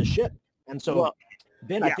steer the ship. And so,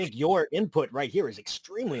 Ben, I think your input right here is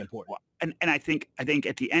extremely important. And I think at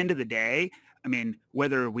the end of the day, I mean,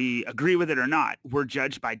 whether we agree with it or not, we're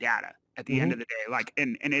judged by data at the end of the day. Like,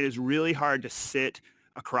 and it is really hard to sit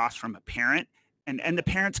across from a parent. And the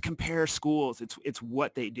parents compare schools. It's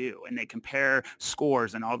what they do, and they compare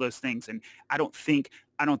scores and all those things. And I don't think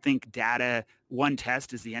data, one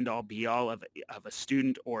test is the end all be all of a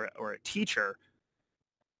student or a teacher.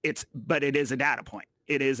 But it is a data point.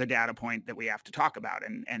 It is a data point that we have to talk about.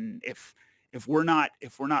 And if we're not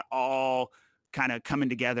all kind of coming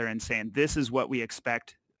together and saying this is what we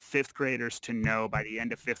expect fifth graders to know by the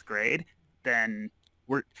end of fifth grade, then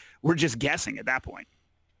we're just guessing at that point.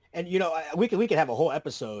 And we could have a whole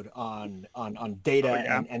episode on data Oh,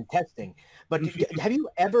 yeah. and testing. But have you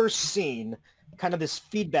ever seen kind of this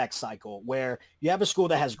feedback cycle where you have a school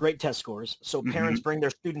that has great test scores, so parents bring their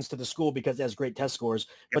students to the school because it has great test scores,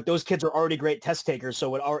 but those kids are already great test takers,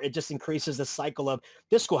 so it just increases the cycle of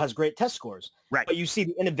this school has great test scores. Right. But you see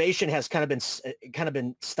the innovation has kind of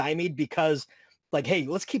been stymied because like, hey,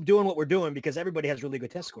 let's keep doing what we're doing because everybody has really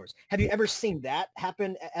good test scores. Have you ever seen that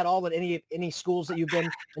happen at all in any schools that you've been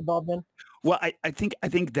involved in? Well, I think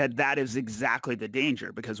that is exactly the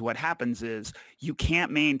danger, because what happens is you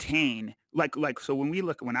can't maintain so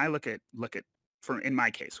when I look at for in my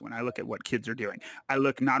case, when I look at what kids are doing, I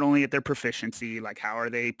look not only at their proficiency, like how are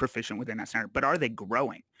they proficient within that standard, but are they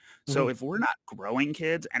growing? So if we're not growing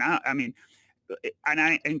kids, and I mean, and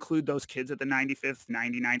I include those kids at the 95th,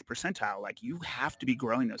 99th percentile, like you have to be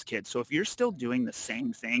growing those kids. So if you're still doing the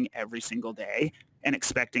same thing every single day and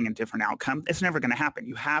expecting a different outcome, it's never going to happen.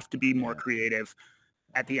 You have to be more creative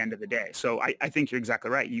at the end of the day. So I think you're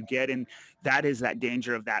exactly right. You get in, that is that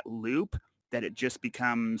danger of that loop, that it just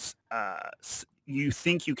becomes, you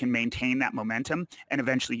think you can maintain that momentum and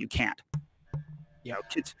eventually you can't. You know,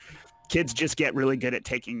 kids just get really good at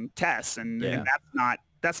taking tests, and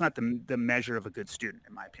that's not the measure of a good student,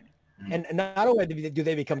 in my opinion. And not only do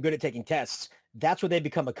they become good at taking tests, that's what they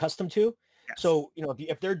become accustomed to. Yes. So,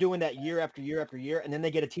 if they're doing that year after year after year, and then they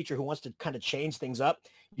get a teacher who wants to kind of change things up,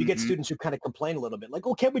 you get students who kind of complain a little bit like,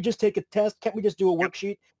 oh, can't we just take a test? Can't we just do a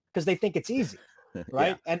worksheet? Because they think it's easy.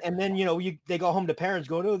 Right. And then, they go home to parents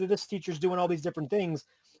going, oh, this teacher's doing all these different things.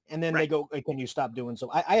 And then they go, hey, can you stop doing so?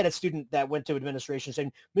 I had a student that went to administration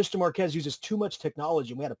saying, Mr. Marquez uses too much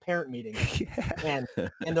technology. And we had a parent meeting and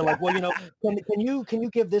they're like, well, can you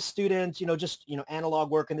give this student, just, analog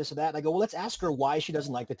work and this and that? And I go, well, let's ask her why she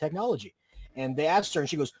doesn't like the technology. And they asked her and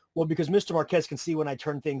she goes, well, because Mr. Marquez can see when I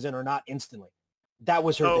turn things in or not instantly. That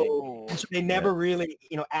was her thing. And so they never really,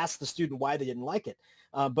 asked the student why they didn't like it.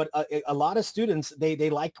 But a lot of students, they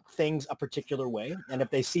like things a particular way. And if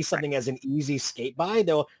they see something as an easy skate by,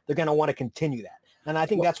 they're going to want to continue that. And I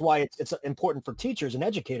think that's why it's important for teachers and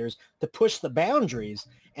educators to push the boundaries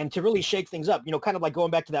and to really shake things up, kind of like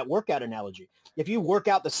going back to that workout analogy. If you work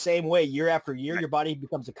out the same way year after year, your body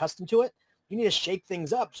becomes accustomed to it. You need to shake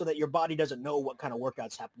things up so that your body doesn't know what kind of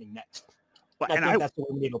workout's happening next. Well, I think that's the way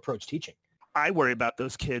we need to approach teaching. I worry about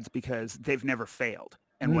those kids because they've never failed.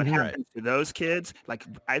 And what happens to those kids, like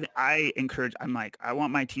I encourage, I'm like, I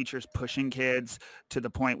want my teachers pushing kids to the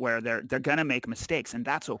point where they're going to make mistakes, and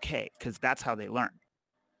that's okay because that's how they learn.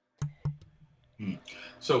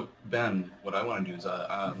 So Ben, what I want to do is,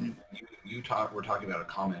 we're talking about a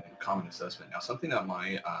common assessment. Now, something that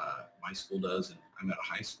my school does, and I'm at a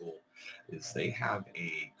high school, is they have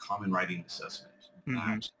a common writing assessment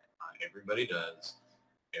that everybody does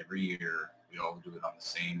every year. We all do it on the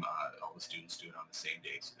same, all the students do it on the same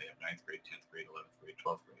day. So they have 9th grade, 10th grade, 11th grade,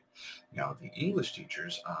 12th grade. Now, the English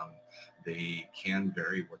teachers, they can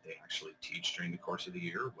vary what they actually teach during the course of the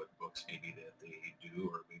year, what books maybe that they do,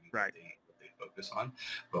 or maybe what they focus on.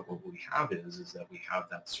 But what we have is that we have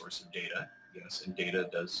that source of data. Yes, and data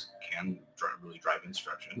can really drive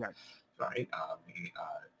instruction. Right?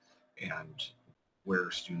 And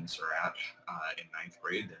where students are at in 9th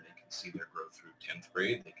grade, then they can see their growth through 10th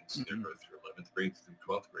grade. They can see their growth through 11th grade through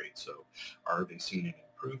 12th grade. So are they seeing an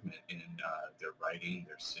improvement in their writing,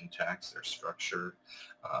 their syntax, their structure,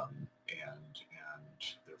 and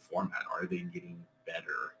their format? Are they getting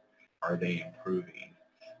better? Are they improving?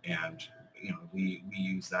 And we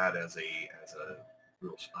use that as a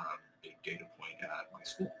real big data point at my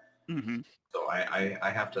school. So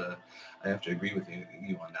I have to agree with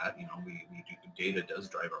you on that. We do, data does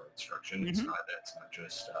drive our instruction. It's not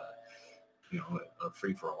just a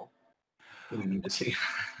free for all. We need to see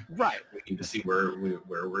we need to see where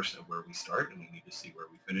we start, and we need to see where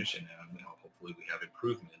we finish, and hopefully we have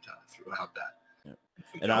improvement throughout that.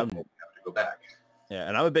 If we don't, we have to go back. Yeah,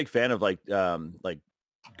 and I'm a big fan of like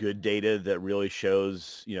good data that really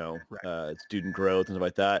shows, student growth and stuff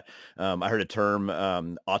like that. I heard a term,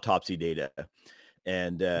 autopsy data.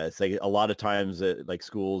 And it's like a lot of times at like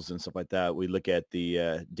schools and stuff like that, we look at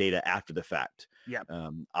the data after the fact. Yeah.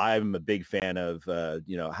 I'm a big fan of,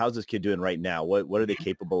 how's this kid doing right now? What are they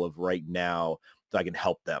capable of right now so I can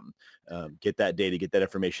help them get that data, get that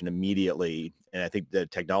information immediately. And I think the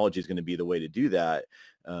technology is going to be the way to do that.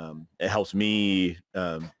 It helps me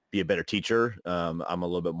be a better teacher. I'm a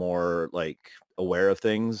little bit more like aware of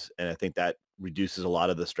things. And I think that reduces a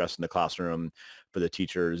lot of the stress in the classroom for the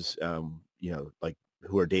teachers, like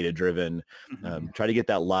who are data driven. Try to get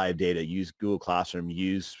that live data, use Google Classroom,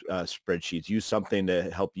 use spreadsheets, use something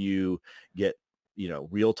to help you get,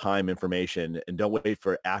 real-time information, and don't wait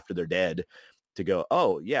for after they're dead to go,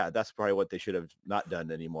 oh yeah, that's probably what they should have not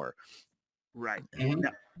done anymore. Right. Mhm. No,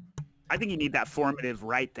 I think you need that formative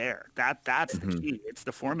right there. That's the Mhm. key.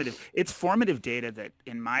 It's formative data that,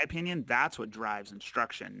 in my opinion, that's what drives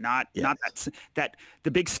instruction. Not Yes. that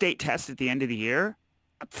the big state test at the end of the year.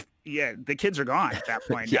 Yeah, the kids are gone at that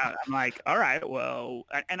point. Yeah. Now I'm like, all right, well,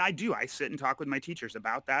 and I sit and talk with my teachers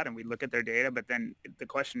about that, and we look at their data. But then the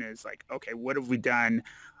question is like, okay, what have we done?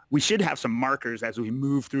 We should have some markers as we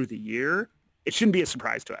move through the year. It shouldn't be a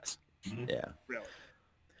surprise to us, Yeah. really.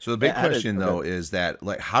 So the big Yeah, question though is that,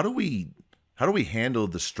 like, how do we handle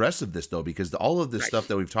the stress of this though? Because all of this Right. stuff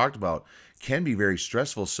that we've talked about can be very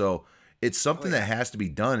stressful. So it's something that has to be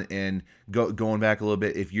done. And going back a little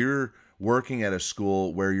bit, if you're working at a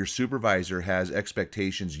school where your supervisor has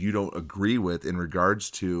expectations you don't agree with in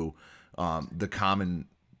regards to the common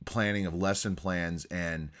planning of lesson plans,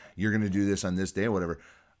 and you're going to do this on this day or whatever,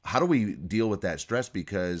 how do we deal with that stress?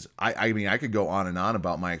 Because I mean, I could go on and on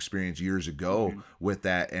about my experience years ago with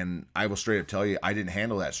that, and I will straight up tell you, I didn't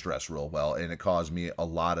handle that stress real well, and it caused me a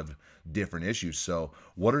lot of different issues. So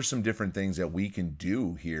what are some different things that we can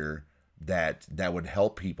do here that would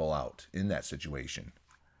help people out in that situation?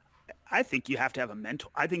 I think you have to have a mentor.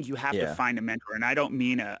 I think you have to Yeah. find a mentor, and I don't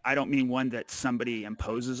mean one that somebody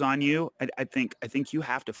imposes on you. I think you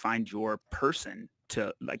have to find your person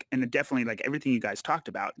to like, and definitely like everything you guys talked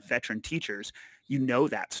about, veteran teachers,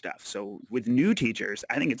 that stuff. So with new teachers,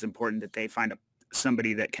 I think it's important that they find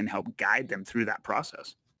somebody that can help guide them through that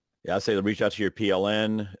process. Yeah, I'd say reach out to your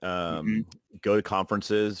PLN, Mhm. go to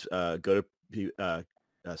conferences, go to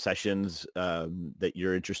sessions that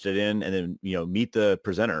you're interested in, and then meet the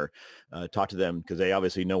presenter, talk to them because they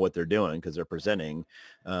obviously know what they're doing because they're presenting,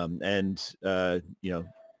 and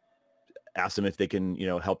ask them if they can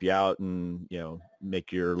help you out and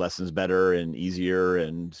make your lessons better and easier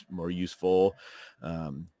and more useful.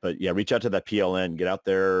 But yeah, reach out to that PLN, get out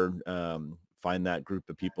there, find that group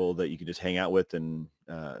of people that you can just hang out with and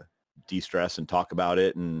de-stress and talk about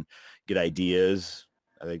it and get ideas.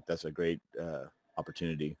 I think that's a great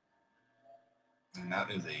opportunity. And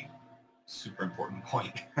that is a super important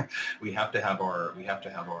point. we have to have our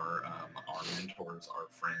mentors, our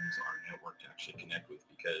friends, our network to actually connect with,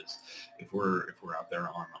 because if we're out there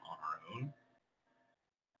on our own,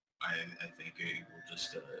 I think it will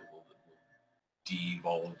just will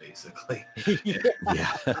devolve basically.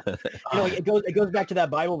 Yeah. It goes back to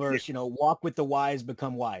that Bible verse, walk with the wise,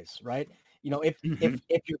 become wise, right? If Mhm.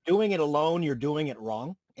 you're doing it alone, you're doing it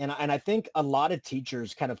wrong. And I think a lot of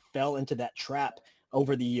teachers kind of fell into that trap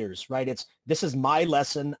over the years, right? This is my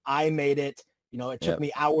lesson. I made it. It took Yep.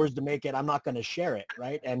 me hours to make it. I'm not going to share it,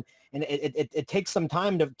 right? And it takes some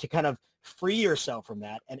time to kind of free yourself from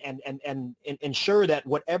that and ensure that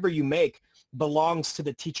whatever you make belongs to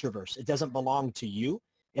the teacherverse. It doesn't belong to you.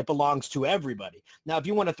 It belongs to everybody. Now, if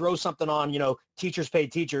you want to throw something on, teachers pay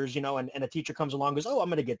teachers, and a teacher comes along and goes, oh, I'm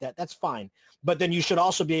going to get that. That's fine. But then you should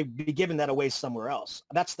also be giving that away somewhere else.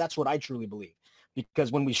 That's what I truly believe.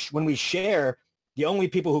 Because when we share, the only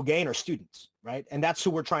people who gain are students, right? And that's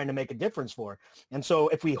who we're trying to make a difference for. And so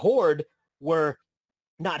if we hoard, we're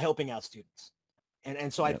not helping out students.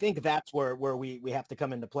 And so I Yep. think that's where we have to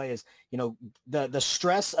come into play is, the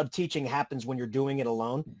stress of teaching happens when you're doing it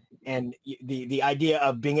alone. And the idea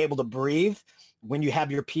of being able to breathe when you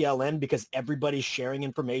have your PLN, because everybody's sharing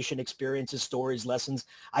information, experiences, stories, lessons.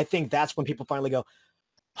 I think that's when people finally go,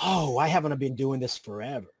 oh, I haven't been doing this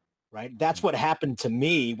forever, right? That's what happened to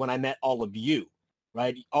me when I met all of you,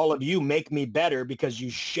 right? All of you make me better because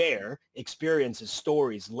you share experiences,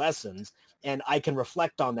 stories, lessons, and I can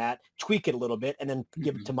reflect on that, tweak it a little bit, and then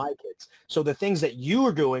give it to my kids. So the things that you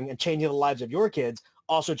are doing and changing the lives of your kids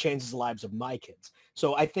also changes the lives of my kids.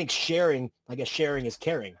 So I think sharing is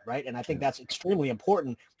caring, right? And I think that's extremely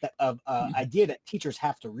important, that idea that teachers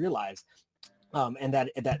have to realize, and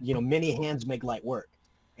that many hands make light work.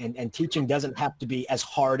 And teaching doesn't have to be as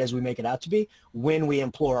hard as we make it out to be when we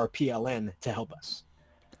implore our PLN to help us.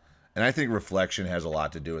 And I think reflection has a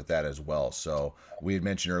lot to do with that as well. So we had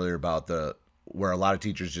mentioned earlier about where a lot of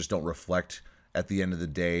teachers just don't reflect at the end of the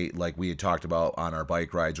day, like we had talked about on our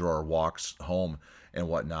bike rides or our walks home and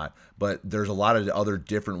whatnot. But there's a lot of other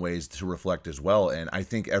different ways to reflect as well. And I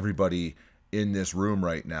think everybody in this room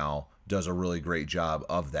right now does a really great job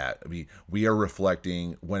of that. I mean, we are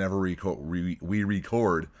reflecting whenever we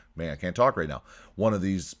record, man, I can't talk right now, one of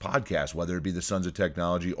these podcasts, whether it be the Sons of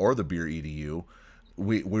Technology or the Beer EDU.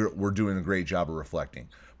 We're doing a great job of reflecting.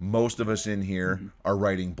 Most of us in here are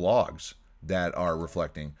writing blogs that are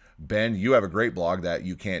reflecting. Ben, you have a great blog that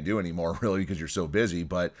you can't do anymore really because you're so busy,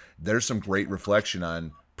 but there's some great reflection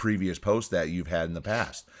on previous posts that you've had in the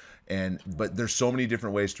past. But there's so many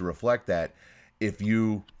different ways to reflect that. If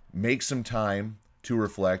you make some time to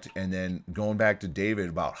reflect, and then going back to David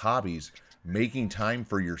about hobbies, making time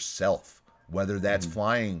for yourself, whether that's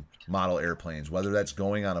flying model airplanes, whether that's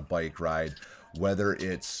going on a bike ride, whether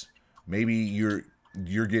it's maybe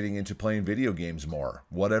you're getting into playing video games more,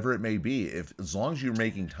 whatever it may be. As long as you're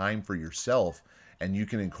making time for yourself and you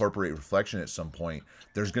can incorporate reflection at some point,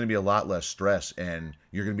 there's going to be a lot less stress, and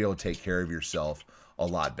you're going to be able to take care of yourself a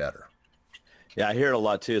lot better. Yeah, I hear it a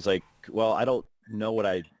lot too. It's like, well, I don't know what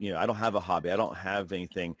I don't have a hobby. I don't have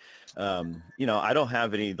anything. I don't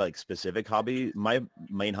have any like specific hobby. My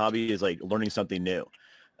main hobby is like learning something new.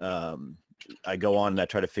 I go on and I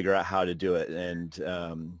try to figure out how to do it,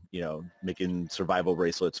 and making survival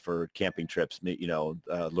bracelets for camping trips.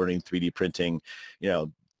 Learning 3D printing.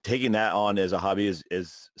 Taking that on as a hobby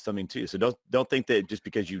is something too. So don't think that just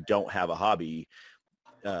because you don't have a hobby,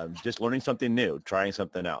 just learning something new, trying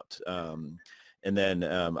something out. And then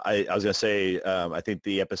I was going to say, I think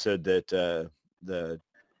the episode that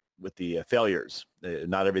with the failures,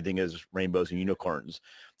 not everything is rainbows and unicorns.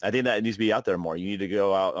 I think that needs to be out there more. You need to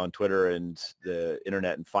go out on Twitter and the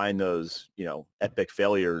internet and find those, epic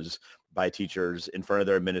failures by teachers in front of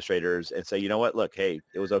their administrators and say, you know what, look, hey,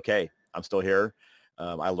 it was okay. I'm still here.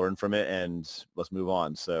 I learned from it, and let's move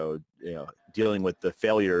on. So, dealing with the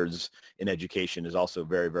failures in education is also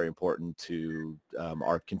very, very important to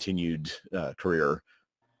our continued career.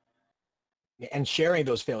 And sharing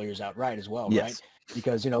those failures outright as well, Yes. right?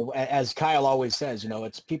 Because, as Kyle always says,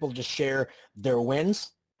 it's people just share their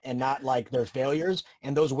wins and not like their failures.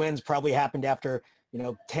 And those wins probably happened after,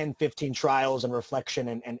 10, 15 trials and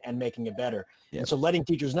reflection and making it better. Yeah. And so letting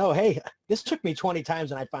teachers know, hey, this took me 20 times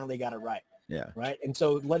and I finally got it right. Yeah. Right. And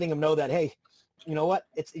so letting them know that, hey, you know what,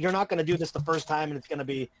 you're not going to do this the first time and it's going to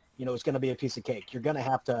be, it's going to be a piece of cake. You're going to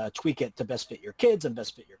have to tweak it to best fit your kids and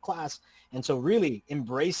best fit your class. And so really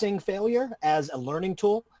embracing failure as a learning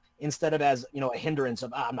tool instead of as, a hindrance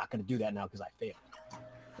of, I'm not going to do that now because I failed.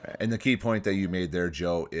 And the key point that you made there,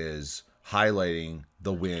 Joe, is highlighting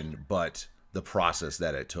the win, but the process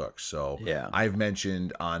that it took. So yeah. I've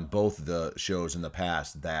mentioned on both the shows in the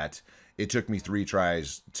past that it took me 3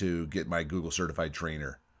 tries to get my Google Certified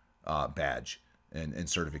Trainer badge and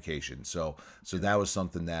certification. So that was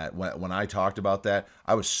something that when I talked about that,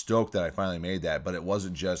 I was stoked that I finally made that. But it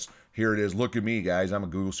wasn't just, here it is, look at me, guys, I'm a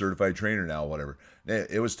Google Certified Trainer now, whatever.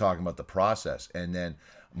 It was talking about the process. And then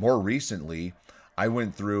more recently, I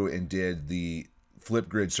went through and did the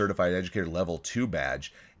Flipgrid Certified Educator Level 2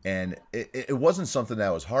 badge. And it wasn't something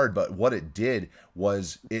that was hard, but what it did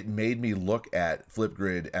was it made me look at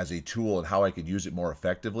Flipgrid as a tool and how I could use it more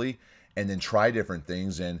effectively, and then try different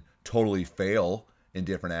things and totally fail in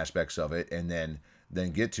different aspects of it, and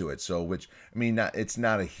then get to it. So, it's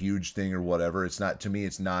not a huge thing or whatever. It's not, to me,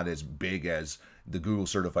 it's not as big as the Google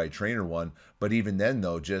Certified Trainer one, but even then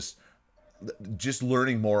though, just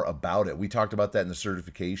learning more about it. We talked about that in the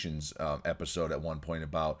certifications episode at one point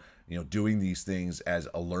about, doing these things as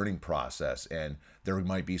a learning process, and there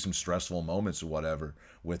might be some stressful moments or whatever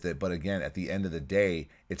with it. But again, at the end of the day,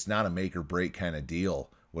 it's not a make or break kind of deal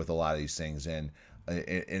with a lot of these things. And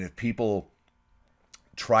if people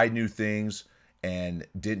tried new things and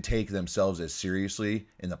didn't take themselves as seriously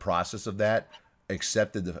in the process of that,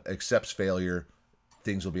 accepts failure,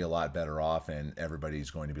 things will be a lot better off, and everybody's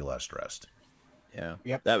going to be less stressed. Yeah.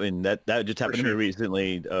 Yep. That just happened to me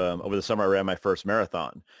recently. Over the summer, I ran my first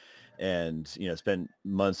marathon, and spent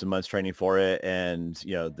months and months training for it. And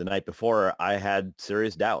the night before, I had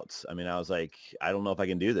serious doubts. I mean, I was like, I don't know if I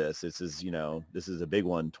can do this. This is a big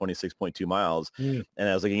one, 26.2 miles. And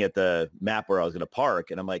I was looking at the map where I was going to park,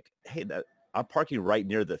 and I'm like, hey, I'm parking right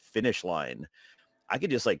near the finish line. I could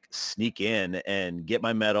just like sneak in and get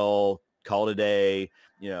my medal, call it a day,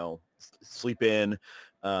 sleep in.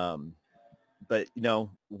 But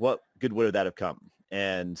what good would that have come?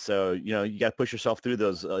 And so, you got to push yourself through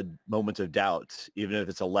those moments of doubt, even if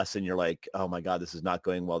it's a lesson. You're like, oh my God, this is not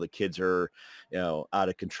going well. The kids are, out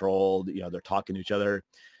of control. They're talking to each other.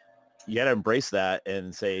 You got to embrace that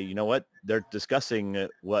and say, you know what, they're discussing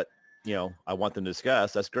what, I want them to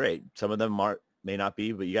discuss. That's great. Some of them may not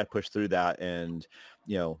be, but you got to push through that and,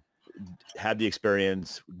 have the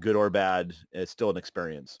experience, good or bad. It's still an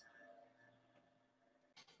experience.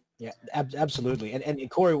 Yeah, absolutely. And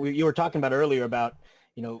Corey, you were talking about earlier about,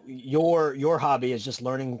 your hobby is just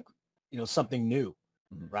learning, something new,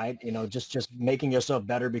 right? Just making yourself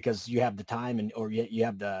better because you have the time or you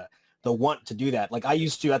have the want to do that. Like I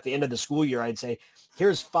used to, at the end of the school year, I'd say,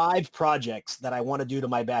 here's 5 projects that I want to do to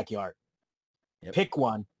my backyard. Yep. Pick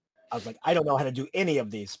one I was like, I don't know how to do any of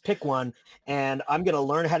these. Pick one, and I'm going to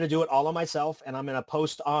learn how to do it all on myself, and I'm going to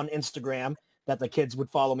post on Instagram that the kids would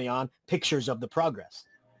follow me on pictures of the progress.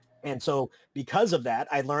 And so because of that,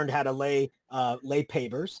 I learned how to lay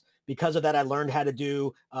pavers. Because of that, I learned how to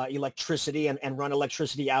do electricity and run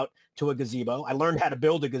electricity out to a gazebo. I learned how to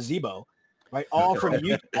build a gazebo, right? All from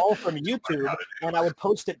YouTube. And I would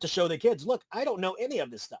post it to show the kids, look, I don't know any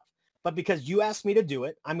of this stuff. But because you asked me to do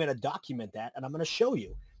it, I'm going to document that, and I'm going to show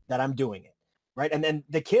you that I'm doing it, right? And then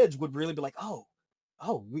the kids would really be like, oh,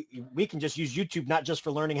 we can just use YouTube, not just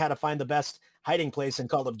for learning how to find the best hiding place in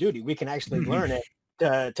Call of Duty. We can actually learn it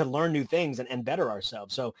to learn new things and better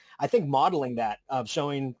ourselves. So I think modeling that, of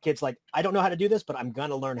showing kids like, I don't know how to do this, but I'm going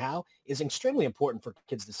to learn how, is extremely important for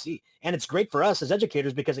kids to see. And it's great for us as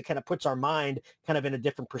educators because it kind of puts our mind kind of in a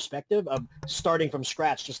different perspective of starting from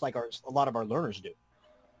scratch, just like a lot of our learners do.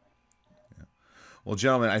 Well,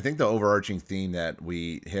 gentlemen, I think the overarching theme that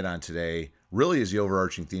we hit on today really is the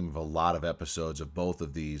overarching theme of a lot of episodes of both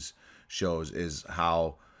of these shows, is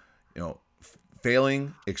how,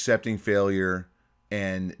 failing, accepting failure,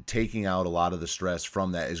 and taking out a lot of the stress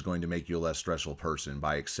from that is going to make you a less stressful person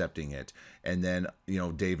by accepting it. And then,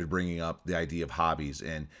 David bringing up the idea of hobbies.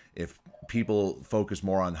 And if people focus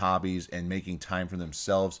more on hobbies and making time for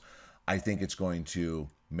themselves, I think it's going to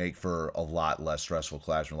make for a lot less stressful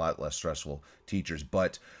classroom, a lot less stressful teachers.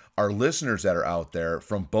 But our listeners that are out there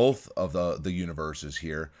from both of the universes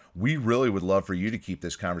here, we really would love for you to keep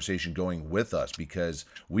this conversation going with us, because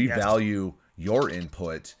we value your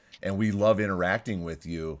input and we love interacting with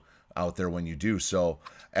you out there when you do. So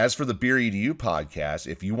as for the Beer EDU podcast,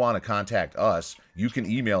 if you want to contact us, you can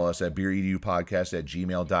email us at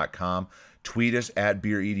beeredupodcast@gmail.com. Tweet us at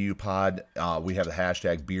Beer EDU Pod. We have the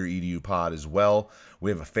hashtag Beer EDU Pod as well.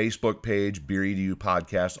 We have a Facebook page, Beer EDU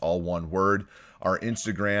Podcast, all one word. Our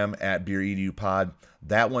Instagram at Beer EDU Pod.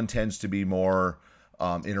 That one tends to be more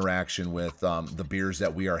interaction with the beers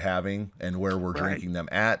that we are having and where we're drinking them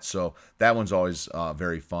at. So that one's always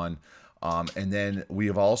very fun. And then we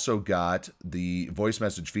have also got the voice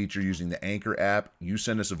message feature using the Anchor app. You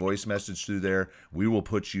send us a voice message through there, we will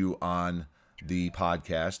put you on the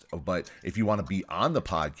podcast. But if you want to be on the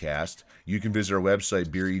podcast, you can visit our website,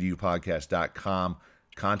 beeredupodcast.com,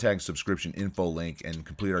 contact subscription info link, and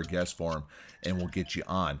complete our guest form, and we'll get you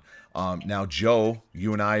on. Now, Joe,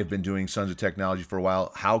 you and I have been doing Sons of Technology for a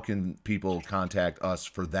while. How can people contact us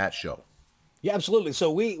for that show? Yeah, absolutely.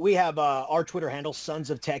 So we have our Twitter handle,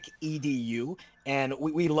 Sons of Tech EDU, and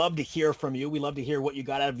we love to hear from you. We love to hear what you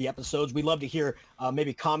got out of the episodes. We love to hear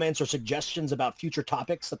maybe comments or suggestions about future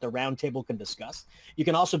topics that the roundtable can discuss. You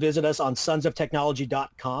can also visit us on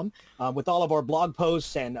sonsoftechnology.com with all of our blog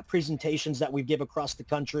posts and presentations that we give across the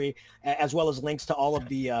country, as well as links to all of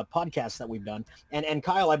the podcasts that we've done. And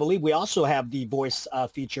Kyle, I believe we also have the voice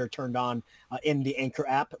feature turned on in the Anchor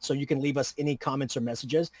app, so you can leave us any comments or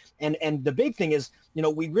messages. And the big thing is,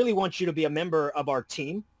 we really want you to be a member of our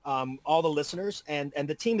team, all the listeners, and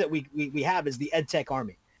the team that we have is the EdTech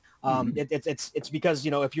Army. It's because,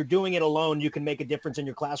 if you're doing it alone, you can make a difference in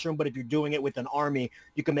your classroom, but if you're doing it with an army,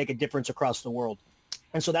 you can make a difference across the world.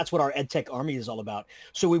 And so that's what our EdTech Army is all about.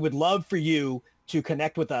 So we would love for you to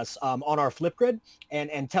connect with us on our Flipgrid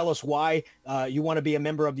and tell us why you want to be a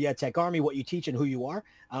member of the EdTech Army, what you teach and who you are.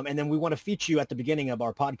 And then we want to feature you at the beginning of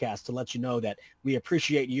our podcast to let you know that we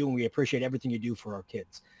appreciate you and we appreciate everything you do for our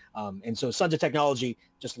kids. And so Sons of Technology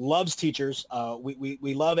just loves teachers.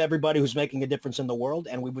 We love everybody who's making a difference in the world,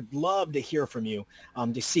 and we would love to hear from you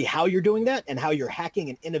to see how you're doing that and how you're hacking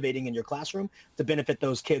and innovating in your classroom to benefit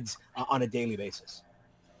those kids on a daily basis.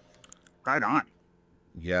 Right on.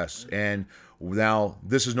 Yes, and now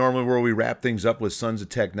this is normally where we wrap things up with Sons of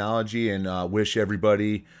Technology and wish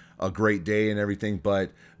everybody a great day and everything.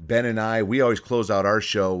 But Ben and I, we always close out our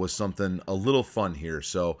show with something a little fun here.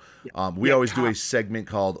 So we always do a segment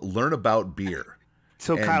called Learn About Beer.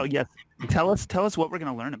 So and Kyle, yes, tell us what we're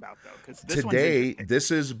going to learn about, though, because today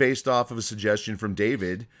this is based off of a suggestion from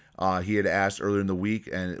David. He had asked earlier in the week,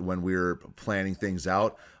 and when we were planning things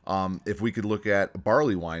out, if we could look at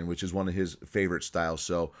barley wine, which is one of his favorite styles.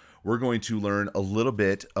 So we're going to learn a little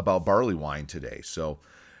bit about barley wine today. So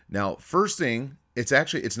now, first thing,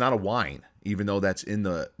 it's not a wine, even though that's in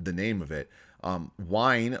the name of it.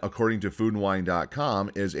 Wine, according to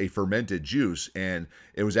foodandwine.com, is a fermented juice. And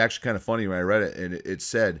it was actually kind of funny when I read it, and it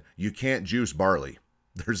said you can't juice barley.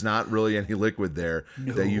 There's not really any liquid there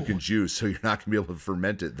that you can juice, so you're not going to be able to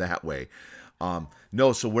ferment it that way.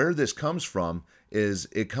 So where this comes from is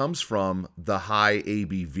it comes from the high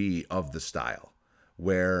ABV of the style,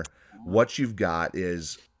 where what you've got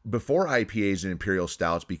is, before IPAs and imperial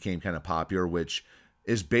stouts became kind of popular, which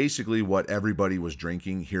is basically what everybody was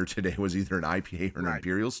drinking here today was either an IPA or an Right.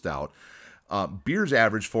 Imperial Stout. Beers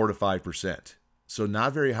average 4 to 5%. So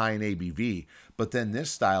not very high in ABV. But then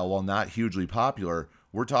this style, while not hugely popular,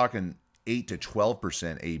 we're talking 8 to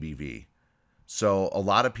 12% ABV. So a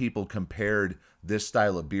lot of people compared this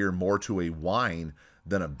style of beer more to a wine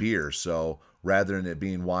than a beer. So rather than it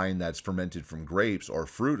being wine that's fermented from grapes or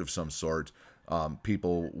fruit of some sort,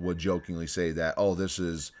 people would jokingly say that, oh, this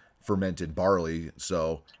is fermented barley,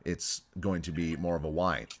 so it's going to be more of a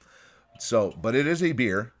wine. So, but it is a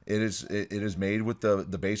beer. It is made with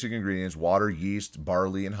the basic ingredients: water, yeast,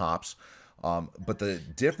 barley, and hops. But the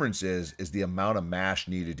difference is the amount of mash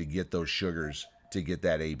needed to get those sugars to get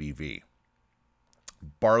that ABV.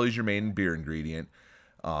 Barley's your main beer ingredient.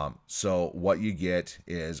 So what you get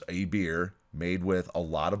is a beer made with a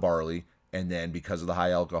lot of barley, and then because of the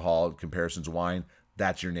high alcohol comparisons to wine,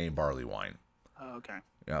 that's your name barley wine. Oh, okay.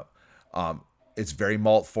 Yep. It's very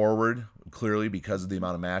malt forward, clearly because of the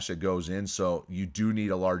amount of mash that goes in. So you do need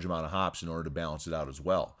a large amount of hops in order to balance it out as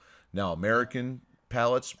well. Now, American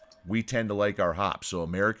palates, we tend to like our hops. So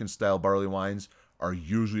American style barley wines are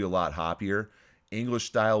usually a lot hoppier. English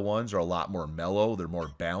style ones are a lot more mellow. They're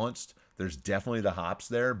more balanced. There's definitely the hops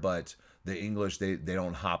there, but the English, they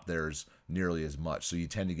don't hop theirs nearly as much. So you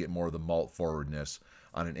tend to get more of the malt forwardness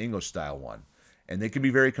on an English style one. And they can be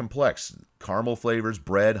very complex. Caramel flavors,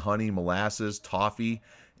 bread, honey, molasses, toffee.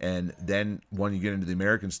 And then when you get into the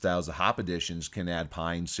American styles, the hop additions can add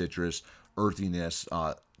pine, citrus, earthiness.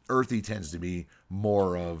 Earthy tends to be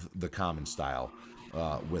more of the common style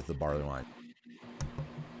with the barley wine.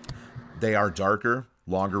 They are darker,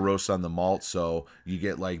 longer roasts on the malt, so you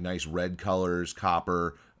get like nice red colors,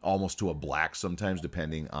 copper, almost to a black sometimes,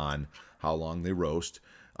 depending on how long they roast.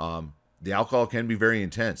 The alcohol can be very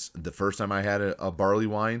intense. The first time I had a barley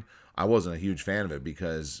wine, I wasn't a huge fan of it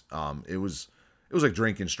because it was like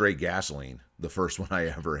drinking straight gasoline, the first one I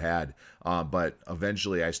ever had. But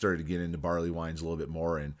eventually I started to get into barley wines a little bit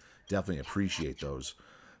more and definitely appreciate those.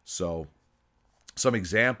 So some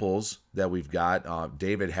examples that we've got,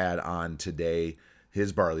 David had on today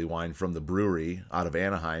his barley wine from the brewery out of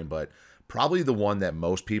Anaheim, but probably the one that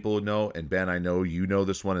most people would know, and Ben, I know you know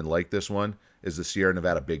this one and like this one, is the Sierra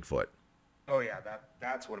Nevada Bigfoot. Oh yeah,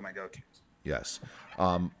 that's one of my go-tos. Yes.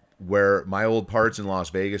 Where my old parts in Las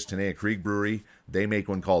Vegas, Tenaya Creek Brewery, they make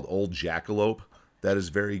one called Old Jackalope. That is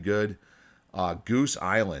very good. Goose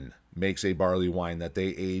Island makes a barley wine that they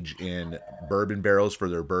age in bourbon barrels for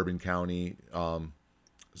their Bourbon County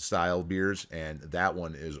style beers, and that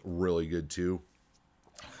one is really good too.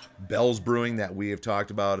 Bell's Brewing, that we have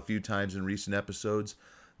talked about a few times in recent episodes,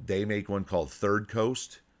 they make one called Third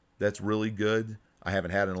Coast that's really good. I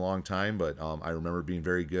haven't had it in a long time, but I remember it being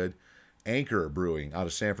very good. Anchor Brewing out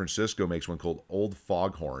of San Francisco makes one called Old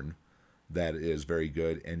Foghorn that is very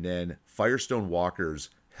good. And then Firestone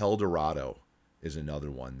Walker's Hell Dorado is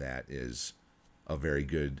another one that is a very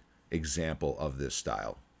good example of this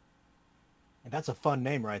style. And that's a fun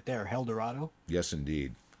name right there, Hell Dorado. Yes,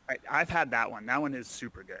 indeed. I've had that one. That one is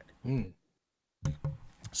super good.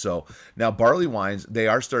 So now barley wines, they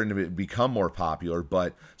are starting to become more popular,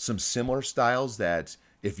 but some similar styles that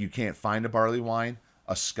if you can't find a barley wine,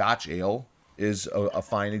 a Scotch ale is a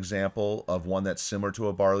fine example of one that's similar to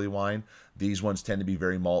a barley wine. These ones tend to be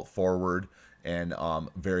very malt forward and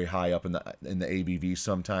very high up in the ABV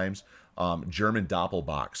sometimes. German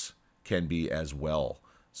Doppelbocks can be as well,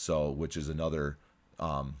 so which is another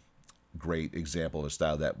great example of a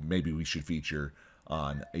style that maybe we should feature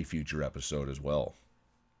on a future episode as well.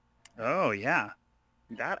 Oh yeah,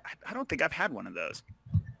 that I don't think I've had one of those.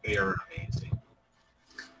 They are amazing.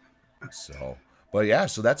 So, but yeah,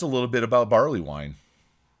 so that's a little bit about barley wine.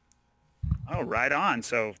 Oh, right on.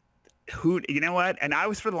 So, you know what? And I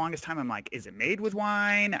was for the longest time, I'm like, is it made with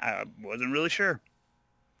wine? I wasn't really sure.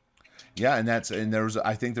 Yeah,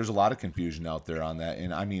 I think there's a lot of confusion out there on that.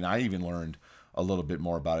 And I mean, I even learned a little bit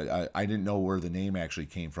more about it. I didn't know where the name actually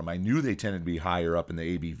came from. I knew they tended to be higher up in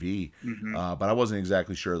the ABV, but I wasn't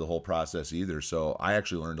exactly sure of the whole process either. So I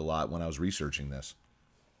actually learned a lot when I was researching this.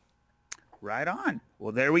 Right on.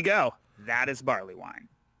 Well, there we go. That is barley wine.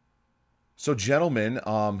 So, gentlemen,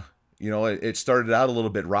 it started out a little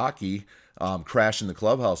bit rocky, crashing the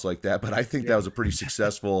clubhouse like that, but I think that was a pretty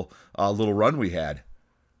successful little run we had.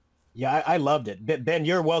 Yeah, I loved it. Ben,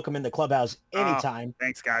 you're welcome in the clubhouse anytime.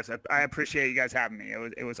 Thanks, guys. I appreciate you guys having me.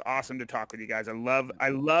 It was awesome to talk with you guys. I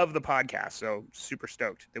love the podcast. So super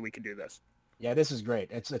stoked that we could do this. Yeah, this is great.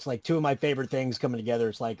 It's like two of my favorite things coming together.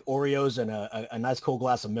 It's like Oreos and a nice cold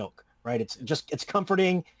glass of milk, right? It's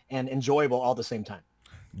comforting and enjoyable all at the same time.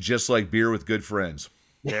 Just like beer with good friends.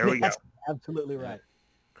 There we go. That's absolutely right.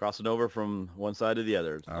 crossing over from one side to the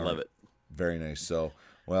other. I love it. Very nice.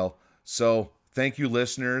 So thank you,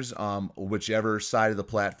 listeners. Whichever side of the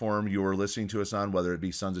platform you are listening to us on, whether it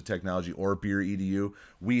be Sons of Technology or Beer EDU,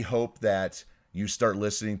 we hope that you start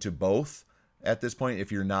listening to both at this point.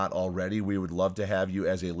 If you're not already, we would love to have you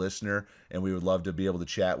as a listener, and we would love to be able to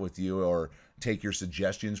chat with you or take your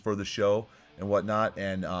suggestions for the show and whatnot.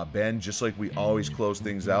 And Ben, just like we always close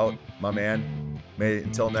things out, my man,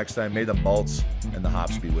 until next time, may the malts and the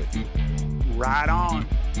hops be with you. Right on.